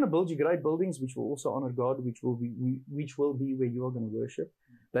 I'm going to build you great buildings which will also honor God, which will be where you are going to worship.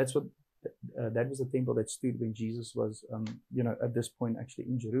 That was the temple that stood when Jesus was, at this point actually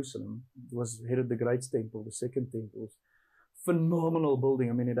in Jerusalem. It was Herod the Great's temple, the second temple. Phenomenal building.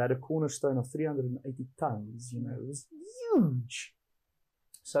 I mean, it had a cornerstone of 380 tons, it was huge.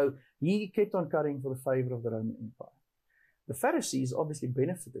 So he kept on carrying for the favor of the Roman Empire. The Pharisees obviously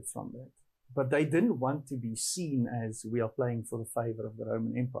benefited from that, but they didn't want to be seen as we are playing for the favor of the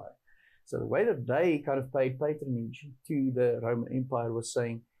Roman Empire. So the way that they kind of paid patronage to the Roman Empire was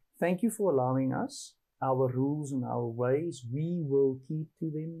saying, thank you for allowing us, our rules and our ways, we will keep to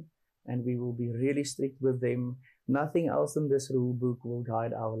them, and we will be really strict with them. Nothing else in this rule book will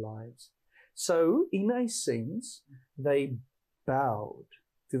guide our lives. So, in a sense, they bowed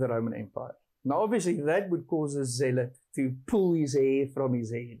to the Roman Empire. Now, obviously, that would cause a zealot to pull his hair from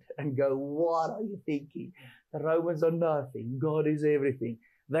his head and go, what are you thinking? The Romans are nothing. God is everything.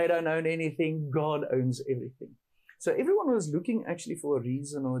 They don't own anything. God owns everything. So everyone was looking actually for a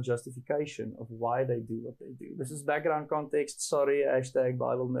reason or a justification of why they do what they do. This is background context. Sorry, hashtag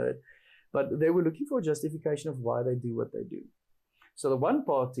Bible nerd. But they were looking for a justification of why they do what they do. So the one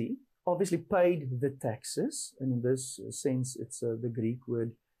party obviously paid the taxes. And in this sense, it's the Greek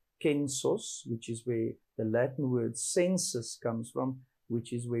word censos, which is where the Latin word census comes from,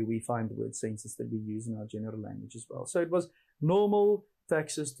 which is where we find the word census that we use in our general language as well. So it was normal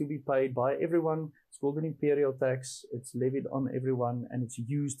taxes to be paid by everyone. It's called an imperial tax. It's levied on everyone, and it's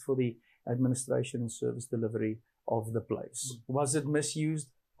used for the administration and service delivery of the place. Was it misused?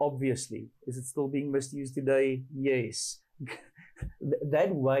 Obviously. Is it still being misused today? Yes.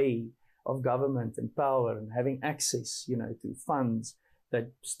 That way of government and power and having access, to funds that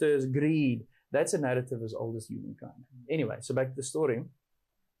stirs greed, that's a narrative as old as humankind. Anyway, so back to the story.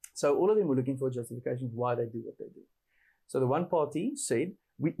 So all of them were looking for a justification of why they do what they do. So the one party said,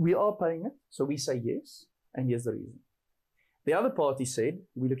 we are paying it, so we say yes, and here's the reason. The other party said,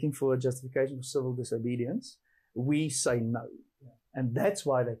 we're looking for a justification for civil disobedience. We say no. And that's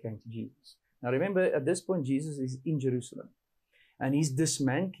why they came to Jesus. Now remember, at this point, Jesus is in Jerusalem. And he's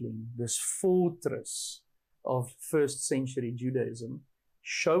dismantling this fortress of first century Judaism,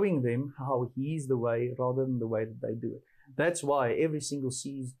 showing them how he's the way rather than the way that they do it. That's why every single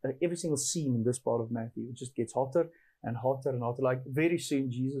scene in this part of Matthew, it just gets hotter and hotter and hotter. Like very soon,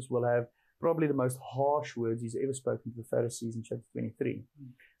 Jesus will have probably the most harsh words he's ever spoken to the Pharisees in chapter 23.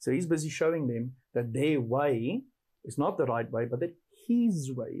 So he's busy showing them that their way is not the right way, but that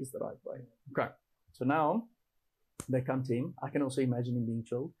his way is the right way. Okay. So now they come to him. I can also imagine him being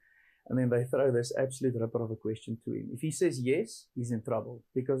chilled. And then they throw this absolute ripper of a question to him. If he says yes, he's in trouble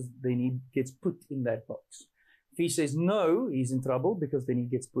because then he gets put in that box. If he says no, he's in trouble because then he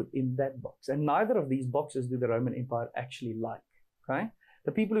gets put in that box. And neither of these boxes do the Roman Empire actually like. Okay?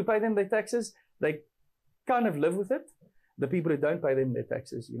 The people who pay them their taxes, they kind of live with it. The people who don't pay them their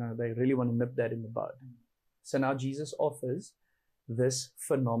taxes, they really want to nip that in the bud. So now Jesus offers this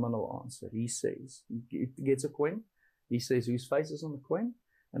phenomenal answer. He says, he gets a coin. He says, whose face is on the coin?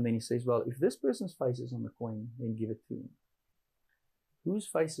 And then he says, well, if this person's face is on the coin, then give it to him. Whose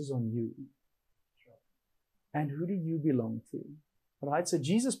face is on you? And who do you belong to? Right? So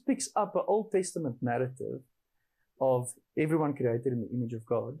Jesus picks up an Old Testament narrative of everyone created in the image of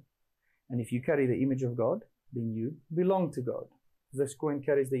God. And if you carry the image of God, then you belong to God. If this coin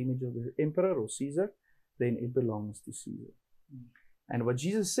carries the image of the emperor or Caesar, then it belongs to Caesar. And what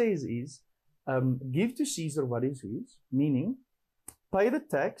Jesus says is, give to Caesar what is his, meaning pay the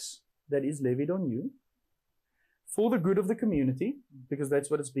tax that is levied on you for the good of the community, because that's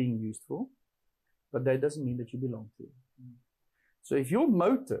what it's being used for. But that doesn't mean that you belong to it. So if your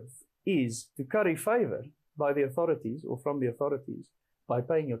motive is to curry favor by the authorities or from the authorities by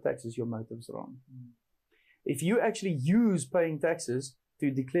paying your taxes, your motive's wrong. If you actually use paying taxes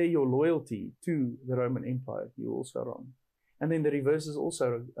to declare your loyalty to the Roman Empire, you're also wrong. And then the reverse is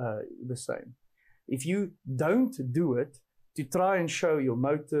also the same. If you don't do it to try and show your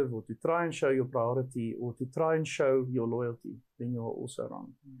motive or to try and show your priority or to try and show your loyalty, then you're also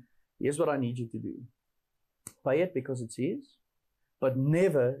wrong. Here's what I need you to do. Pay it because it's his, but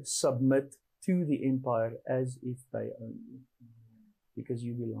never submit to the empire as if they own you, because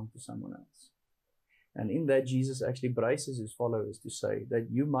you belong to someone else. And in that, Jesus actually braces his followers to say that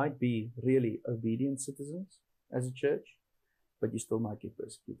you might be really obedient citizens as a church, but you still might get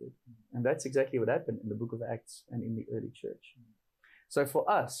persecuted. And that's exactly what happened in the book of Acts and in the early church. So for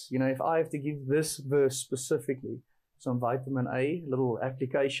us, if I have to give this verse specifically some vitamin A, little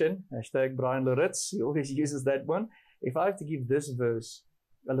application, hashtag Brian Loritz, he always uses that one. If I have to give this verse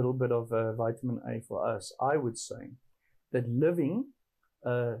a little bit of vitamin A for us, I would say that living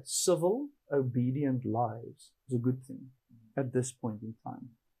civil, obedient lives is a good thing at this point in time.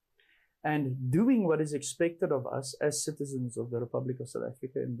 And doing what is expected of us as citizens of the Republic of South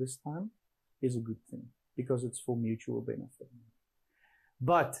Africa in this time is a good thing, because it's for mutual benefit.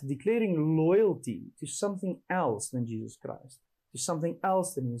 But declaring loyalty to something else than Jesus Christ, to something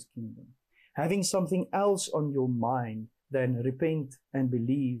else than his kingdom, having something else on your mind than repent and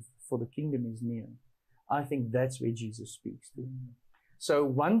believe, for the kingdom is near, I think that's where Jesus speaks to. So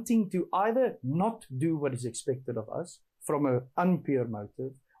wanting to either not do what is expected of us from an unpure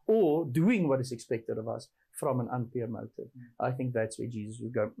motive, or doing what is expected of us from an unpure motive, I think that's where Jesus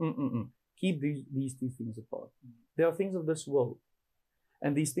would go, keep these two things apart. There are things of this world,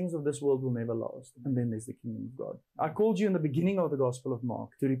 and these things of this world will never last. And then there's the kingdom of God. I called you in the beginning of the Gospel of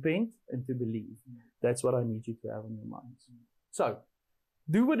Mark to repent and to believe. That's what I need you to have on your minds. So,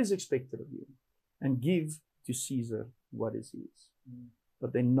 do what is expected of you and give to Caesar what is his.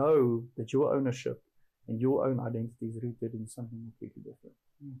 But then know that your ownership and your own identity is rooted in something completely different.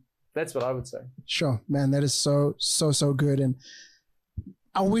 That's what I would say. Sure, man, that is so good. And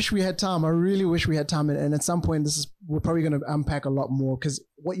I wish we had time. I really wish we had time. And at some point, we're probably going to unpack a lot more, because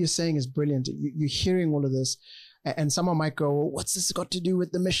what you're saying is brilliant. You're hearing all of this, and someone might go, well, what's this got to do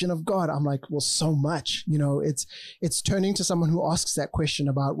with the mission of God? I'm like, well, so much. It's turning to someone who asks that question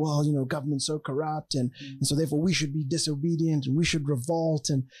about, well, government's so corrupt, and so therefore we should be disobedient and we should revolt.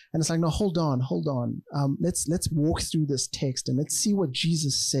 And it's like, no, hold on. Let's walk through this text and let's see what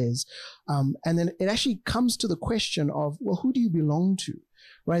Jesus says. And then it actually comes to the question of, well, who do you belong to?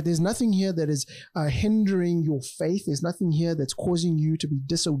 Right? There's nothing here that is hindering your faith. There's nothing here that's causing you to be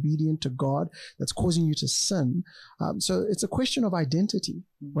disobedient to God, that's causing you to sin. So it's a question of identity,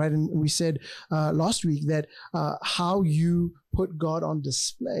 right? And we said last week that how you put God on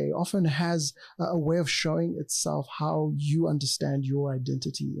display often has a way of showing itself how you understand your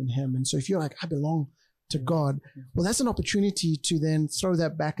identity in him. And so if you're like, I belong to God, well, that's an opportunity to then throw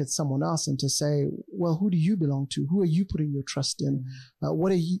that back at someone else and to say, well, who do you belong to? Who are you putting your trust in?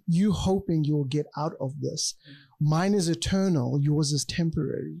 What are you hoping you'll get out of this? Mine is eternal. Yours is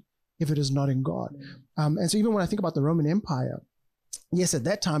temporary if it is not in God. And so even when I think about the Roman Empire, yes, at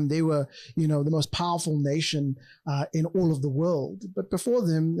that time, they were, the most powerful nation in all of the world. But before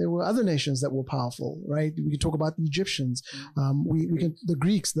them, there were other nations that were powerful, right? We could talk about the Egyptians, the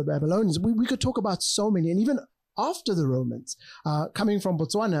Greeks, the Babylonians. We could talk about so many. And even after the Romans, coming from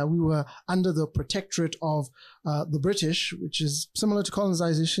Botswana, we were under the protectorate of the British, which is similar to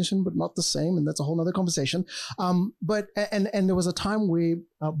colonization, but not the same. And that's a whole other conversation. But there was a time where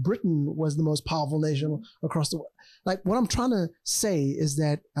Britain was the most powerful nation across the world. Like, what I'm trying to say is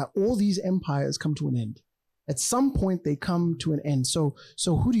that all these empires come to an end. At some point, they come to an end. So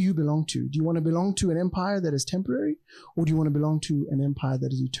who do you belong to? Do you want to belong to an empire that is temporary, or do you want to belong to an empire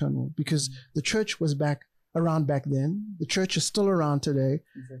that is eternal? Because the church was around back then. The church is still around today.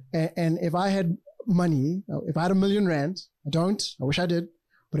 Exactly. And if I had money, if I had R1 million, I don't. I wish I did.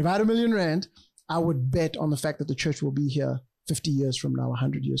 But if I had R1,000,000, I would bet on the fact that the church will be here 50 years from now,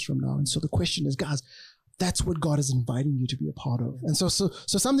 100 years from now. And so the question is, guys, that's what God is inviting you to be a part of. And so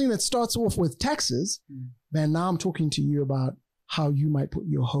something that starts off with taxes, man, now I'm talking to you about how you might put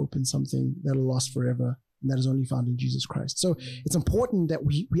your hope in something that'll last forever and that is only found in Jesus Christ. So it's important that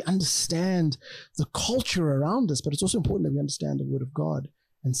we understand the culture around us, but it's also important that we understand the word of God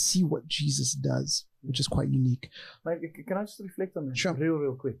and see what Jesus does, which is quite unique. Mate, can I just reflect on that? Sure.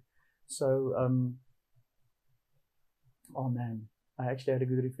 Real quick. So, oh man, I actually had a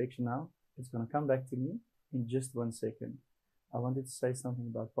good reflection now. It's going to come back to me in just 1 second. I wanted to say something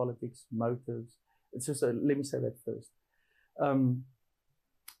about politics, motives. It's just, let me say that first.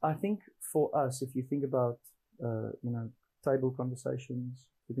 I think for us, if you think about, table conversations,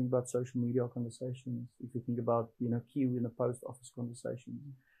 if you think about social media conversations, if you think about, queue in the post office conversations,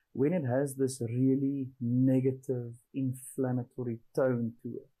 when it has this really negative, inflammatory tone to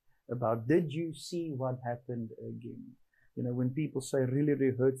it, about, did you see what happened again? When people say really,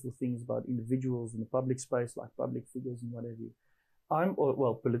 really hurtful things about individuals in the public space, like public figures and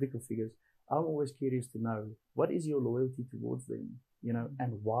whatever, political figures, I'm always curious to know, what is your loyalty towards them?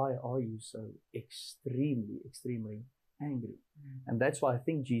 And why are you so extremely, extremely angry? And that's why I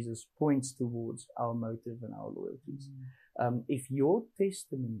think Jesus points towards our motive and our loyalties. If your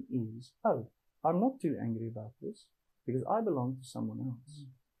testimony is, oh, I'm not too angry about this because I belong to someone else.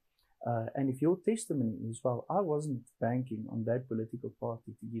 And if your testimony is, well, I wasn't banking on that political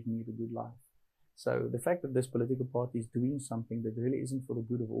party to give me the good life. So the fact that this political party is doing something that really isn't for the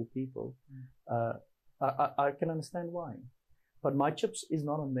good of all people, I can understand why. But my chips is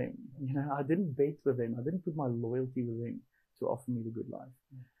not on them. I didn't bet with them. I didn't put my loyalty with them to offer me the good life.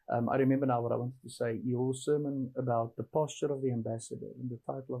 I remember now what I wanted to say. Your sermon about the posture of the ambassador and the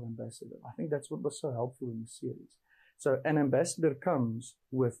title of ambassador. I think that's what was so helpful in the series. So an ambassador comes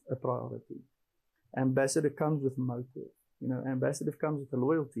with a priority. Ambassador comes with motive. Ambassador comes with a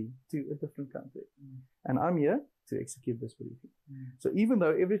loyalty to a different country. And I'm here to execute this briefing. So even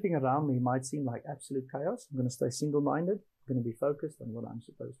though everything around me might seem like absolute chaos, I'm going to stay single-minded. I'm going to be focused on what I'm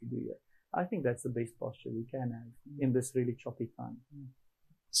supposed to do here. I think that's the best posture we can have in this really choppy time.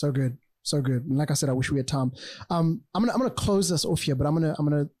 So good. So good. And like I said, I wish we had time. I'm gonna close this off here, but I'm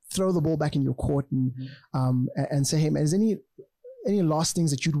gonna throw the ball back in your court and say, hey man, is any last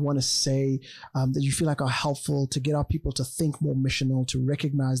things that you'd want to say that you feel like are helpful to get our people to think more missional, to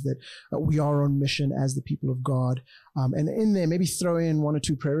recognize that we are on mission as the people of God, and in there maybe throw in 1 or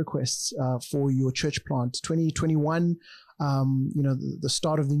 2 prayer requests for your church plant 2021. The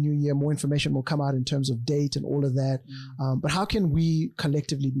start of the new year, more information will come out in terms of date and all of that. But how can we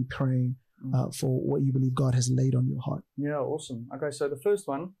collectively be praying for what you believe God has laid on your heart? Yeah, awesome. Okay, so the first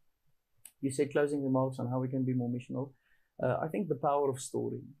one, you said closing remarks on how we can be more missional. I think the power of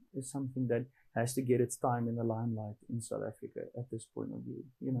story is something that has to get its time in the limelight in South Africa at this point of view,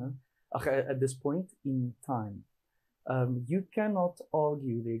 at this point in time. You cannot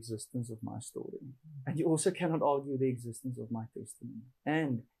argue the existence of my story, and you also cannot argue the existence of my testimony.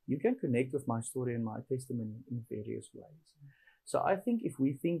 And you can connect with my story and my testimony in various ways. So I think if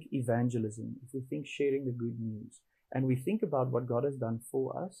we think evangelism, if we think sharing the good news, and we think about what God has done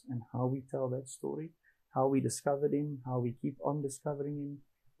for us and how we tell that story, how we discovered Him, how we keep on discovering Him,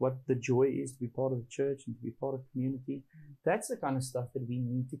 what the joy is to be part of the church and to be part of the community, that's the kind of stuff that we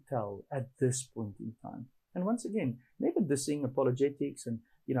need to tell at this point in time. And once again, never dissing apologetics and,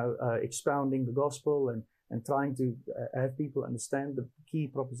 expounding the gospel and trying to have people understand the key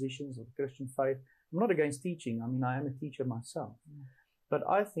propositions of the Christian faith. I'm not against teaching. I mean, I am a teacher myself. But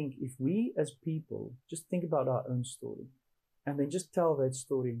I think if we as people just think about our own story and then just tell that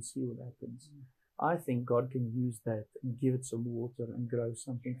story and see what happens, I think God can use that and give it some water and grow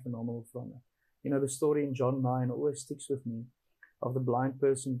something phenomenal from it. The story in John 9 always sticks with me, of the blind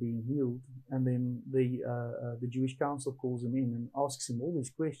person being healed, and then the Jewish council calls him in and asks him all these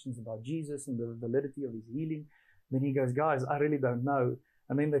questions about Jesus and the validity of his healing. Then he goes, guys, I really don't know.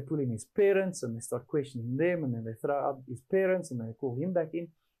 And then they pull in his parents and they start questioning them, and then they throw out his parents and they call him back in.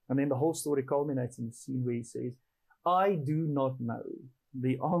 And then the whole story culminates in the scene where he says, I do not know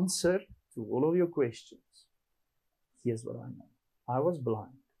the answer to all of your questions. Here's what I know. I was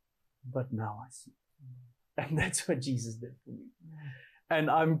blind, but now I see. And that's what Jesus did for me. And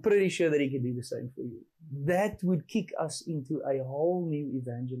I'm pretty sure that He can do the same for you. That would kick us into a whole new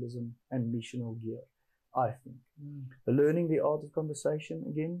evangelism and missional gear, I think. Learning the art of conversation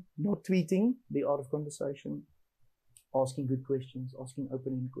again, not tweeting, the art of conversation, asking good questions, asking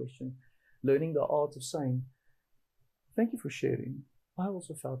open-ended questions, learning the art of saying, thank you for sharing. I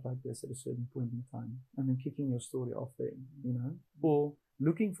also felt like this at a certain point in time, and then kicking your story off there, or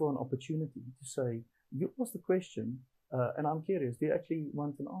looking for an opportunity to say, you asked the question, and I'm curious, do you actually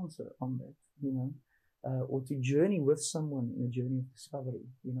want an answer on that, or to journey with someone in a journey of discovery,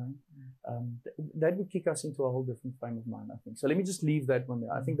 that would kick us into a whole different frame of mind, I think. So let me just leave that one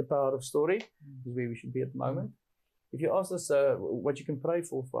there. I think the power of story is where we should be at the moment. If you ask us what you can pray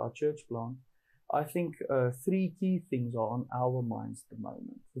for our church plant, I think 3 key things are on our minds at the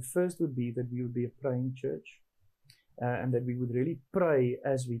moment. The first would be that we would be a praying church, and that we would really pray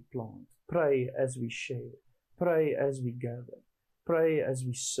as we plant, pray as we share, pray as we gather, pray as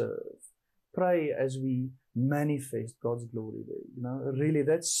we serve, pray as we manifest God's glory there. Really,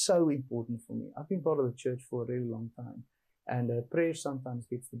 that's so important for me. I've been part of the church for a really long time, and prayer sometimes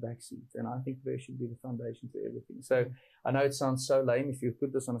gets the back seat, and I think prayer should be the foundation to everything. So I know it sounds so lame. If you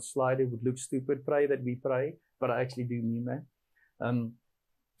put this on a slide, it would look stupid. Pray that we pray, but I actually do mean that.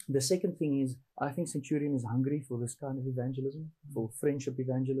 The second thing is, I think Centurion is hungry for this kind of evangelism, for friendship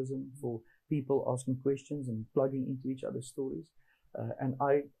evangelism, for people asking questions and plugging into each other's stories. And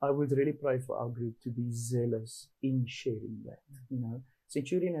I would really pray for our group to be zealous in sharing that.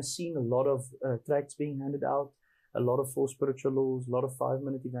 Centurion has seen a lot of tracts being handed out, a lot of 4 spiritual laws, a lot of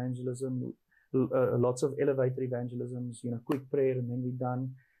 5-minute evangelism, lots of elevator evangelisms, quick prayer and then we're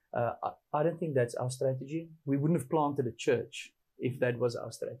done. I don't think that's our strategy. We wouldn't have planted a church if that was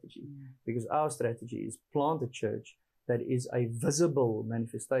our strategy, because our strategy is plant a church that is a visible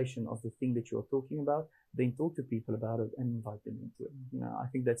manifestation of the thing that you're talking about, then talk to people about it and invite them into it. I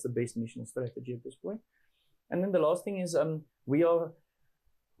think that's the best missional strategy at this point. And then the last thing is we are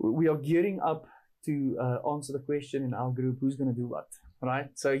gearing up to answer the question in our group, who's going to do what,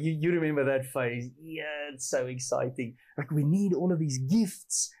 right? So you remember that phase. Yeah, it's so exciting. Like, we need all of these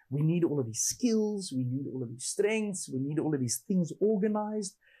gifts. We need all of these skills. We need all of these strengths. We need all of these things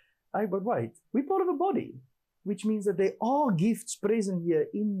organized. But wait, we're part of a body, which means that there are gifts present here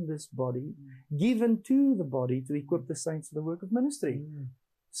in this body, given to the body to equip the saints for the work of ministry.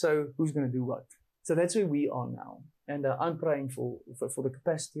 So who's going to do what? So that's where we are now. And I'm praying for the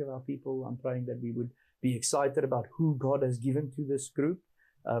capacity of our people. I'm praying that we would be excited about who God has given to this group.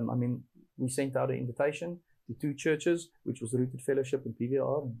 We sent out an invitation to 2 churches, which was Rooted Fellowship and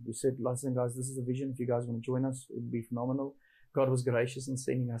PVR. And we said, listen, guys, this is a vision. If you guys want to join us, it would be phenomenal. God was gracious in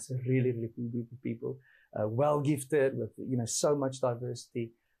sending us a really, really cool group of people, well gifted with, so much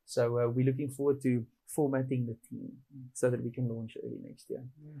diversity. So we're looking forward to formatting the team so that we can launch early next year.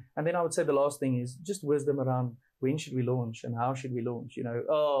 And then I would say the last thing is just wisdom around when should we launch and how should we launch?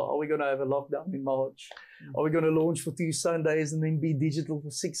 Are we going to have a lockdown in March? Are we going to launch for 2 Sundays and then be digital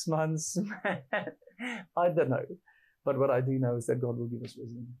for 6 months? I don't know. But what I do know is that God will give us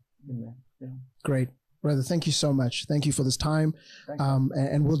wisdom in that. Yeah. Great. Brother, thank you so much. Thank you for this time.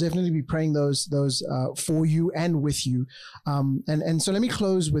 And we'll definitely be praying those for you and with you. And so let me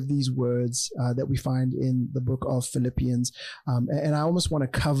close with these words that we find in the book of Philippians. And I almost want to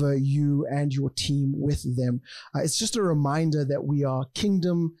cover you and your team with them. It's just a reminder that we are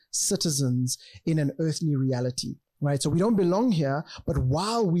kingdom citizens in an earthly reality. Right. So we don't belong here, but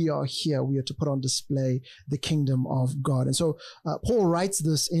while we are here, we are to put on display the kingdom of God. And so Paul writes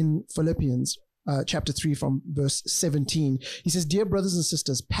this in Philippians chapter 3 from verse 17. He says, dear brothers and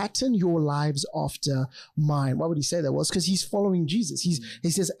sisters, pattern your lives after mine. Why would he say that? Well, it's because he's following Jesus. He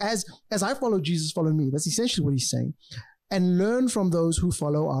says, as I follow Jesus, follow me. That's essentially what he's saying. And learn from those who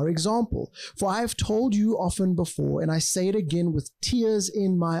follow our example. For I have told you often before, and I say it again with tears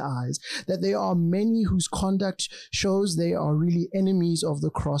in my eyes, that there are many whose conduct shows they are really enemies of the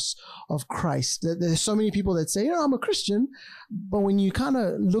cross of Christ. There's so many people that say, I'm a Christian, but when you kind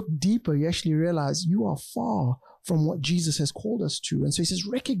of look deeper, you actually realize you are far from what Jesus has called us to. And so he says,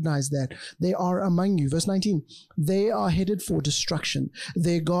 recognize that they are among you. Verse 19, they are headed for destruction.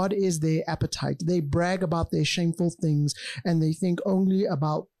 Their God is their appetite. They brag about their shameful things, and they think only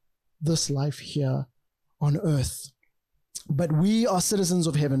about this life here on earth. But we are citizens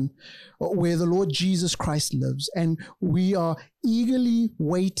of heaven, where the Lord Jesus Christ lives, and we are eagerly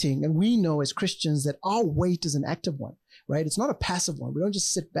waiting. And we know as Christians that our wait is an active one, right? It's not a passive one. We don't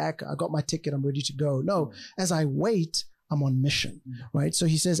just sit back, I got my ticket, I'm ready to go. No, as I wait, I'm on mission, right? So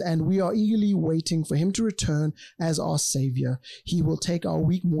he says, and we are eagerly waiting for him to return as our savior. He will take our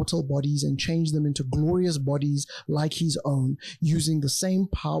weak mortal bodies and change them into glorious bodies like his own, using the same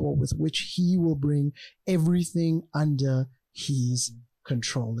power with which he will bring everything under his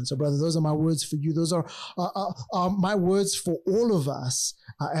control. And so, brother, those are my words for you. Those are my words for all of us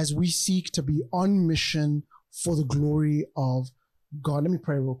as we seek to be on mission for the glory of God. Let me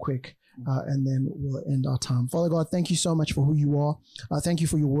pray real quick. and then we'll end our time. Father God, thank you so much for who you are. Thank you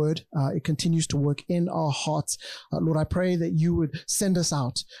for your word. It continues to work in our hearts. Lord, I pray that you would send us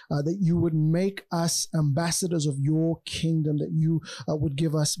out, that you would make us ambassadors of your kingdom, that you would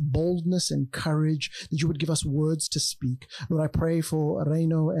give us boldness and courage, that you would give us words to speak. Lord, I pray for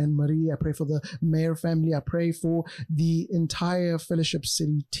Reino and Marie. I pray for the Mayor family. I pray for the entire Fellowship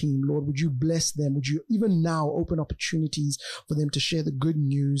City team. Lord, would you bless them? Would you even now open opportunities for them to share the good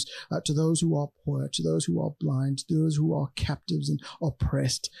news to those who are poor, to those who are blind, to those who are captives and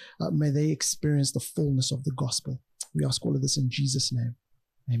oppressed. May they experience the fullness of the gospel. We ask all of this in Jesus' name.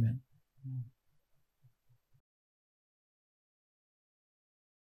 Amen.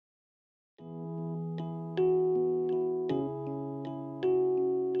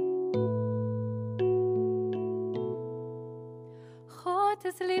 God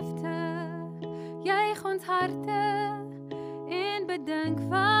is liefde, juig ons harte en bedink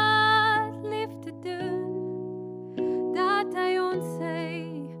wat liefde doen, dat hy ons sy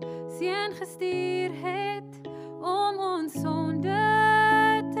seun gestuur het om ons sonde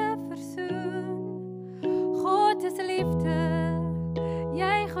te versoen. God is liefde,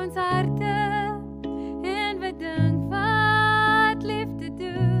 juig ons harte en bedink wat liefde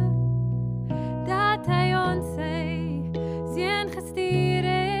doen, dat hy ons sy seun gestuur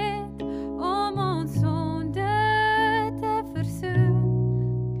het om ons sonde te versoen.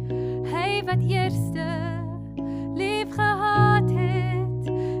 Hy wat eerste lief gehad het,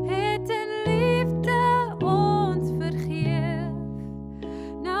 het in liefde ons vergeef.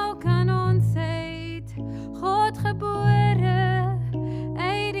 Nou kan ons uit God gebore,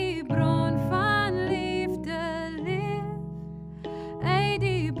 uit die bron van liefde leef, uit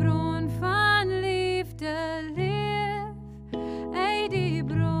die bron van liefde leef, uit die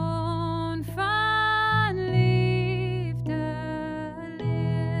bron van liefde leef.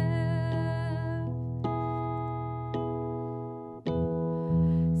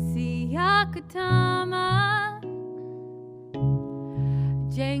 Siyakutama,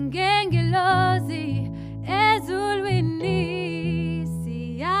 jengengelozi, ezulwini,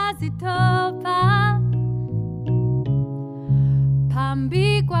 siyazitopa, phambi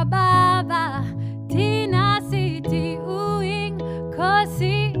kwa Baba, thina sithi uing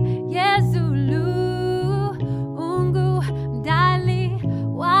Nkosi Yezulu, ungu mdali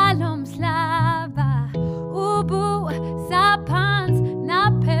walo mhlaba, ubusa phansi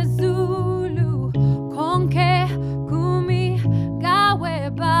naphezulu, konke kumi ngawe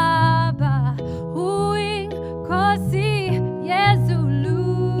Baba, uInkosi Yezulu,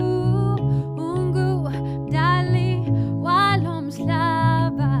 ungu mdali walo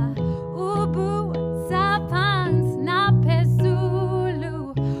mhlaba, ubusa phansi naphezulu,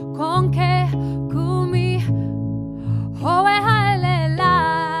 konke kumi howe halela,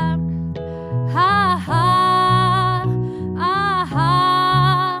 ha ha, aha,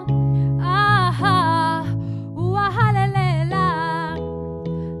 aha, uwahalelela,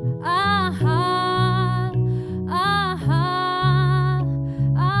 aha, aha,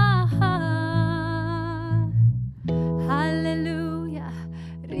 aha. Hallelujah,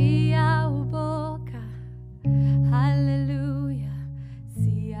 ria uboka, hallelujah,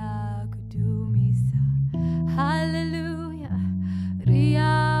 siyakudumisa, hallelujah,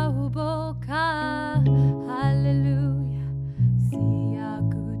 ria uboka, hallelujah,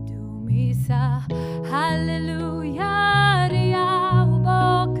 siyakudumisa, hallelujah, ria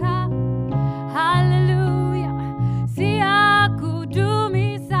uboka, hallelujah,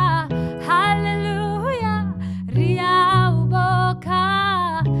 siyakudumisa, hallelujah, ria uboka,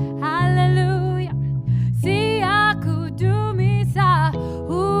 hallelujah, siyakudumisa,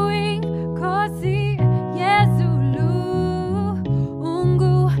 uInkosi Yezulu,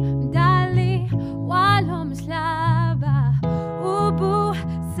 ungu mdali walo mhlaba,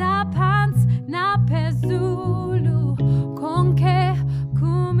 ubusa phansi naphezulu, konke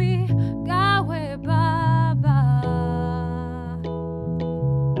kumi ngawe Baba.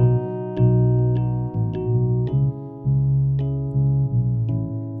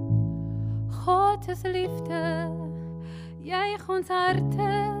 God is liefde, juig ons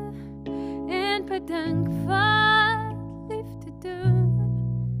harte en bedink wat liefde doen,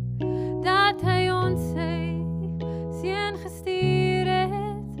 dat hy ons sy seun gestuur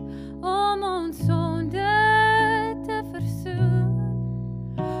het om ons sonde te versoen.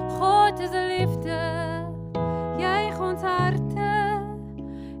 God is liefde, juig ons harte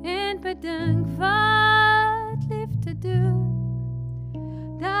en bedink wat liefde doen,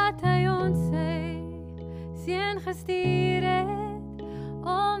 dat hy ons sy seun gestuur het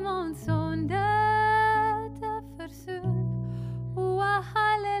om ons sonde te versoen. O,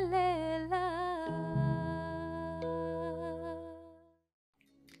 hallelujah.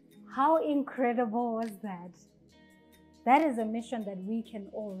 How incredible was that? That is a mission that we can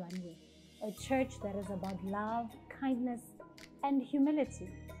all run with. A church that is about love, kindness, and humility.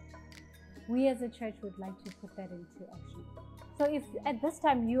 We as a church would like to put that into action. So if at this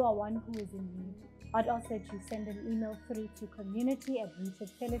time you are one who is in need, I'd ask that you send an email through to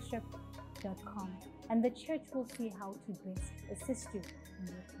community@rootedfellowship.com, and the church will see how to best assist you in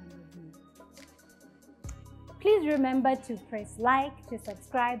your time of need. Please remember to press like, to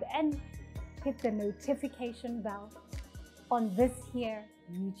subscribe, and hit the notification bell on this here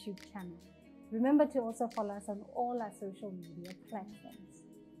YouTube channel. Remember to also follow us on all our social media platforms.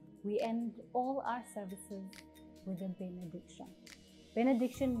 We end all our services with a benediction.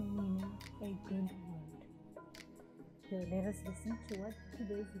 Benediction meaning a good word. So let us listen to what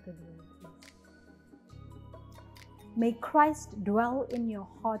today's good word is. May Christ dwell in your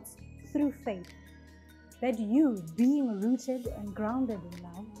hearts through faith, that you, being rooted and grounded in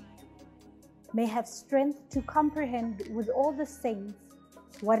love, may have strength to comprehend with all the saints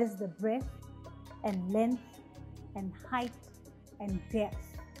what is the breadth and length and height and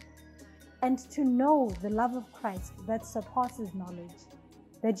depth, and to know the love of Christ that surpasses knowledge,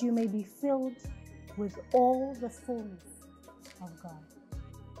 that you may be filled with all the fullness of God.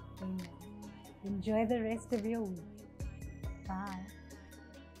 Amen. Enjoy the rest of your week. Bye.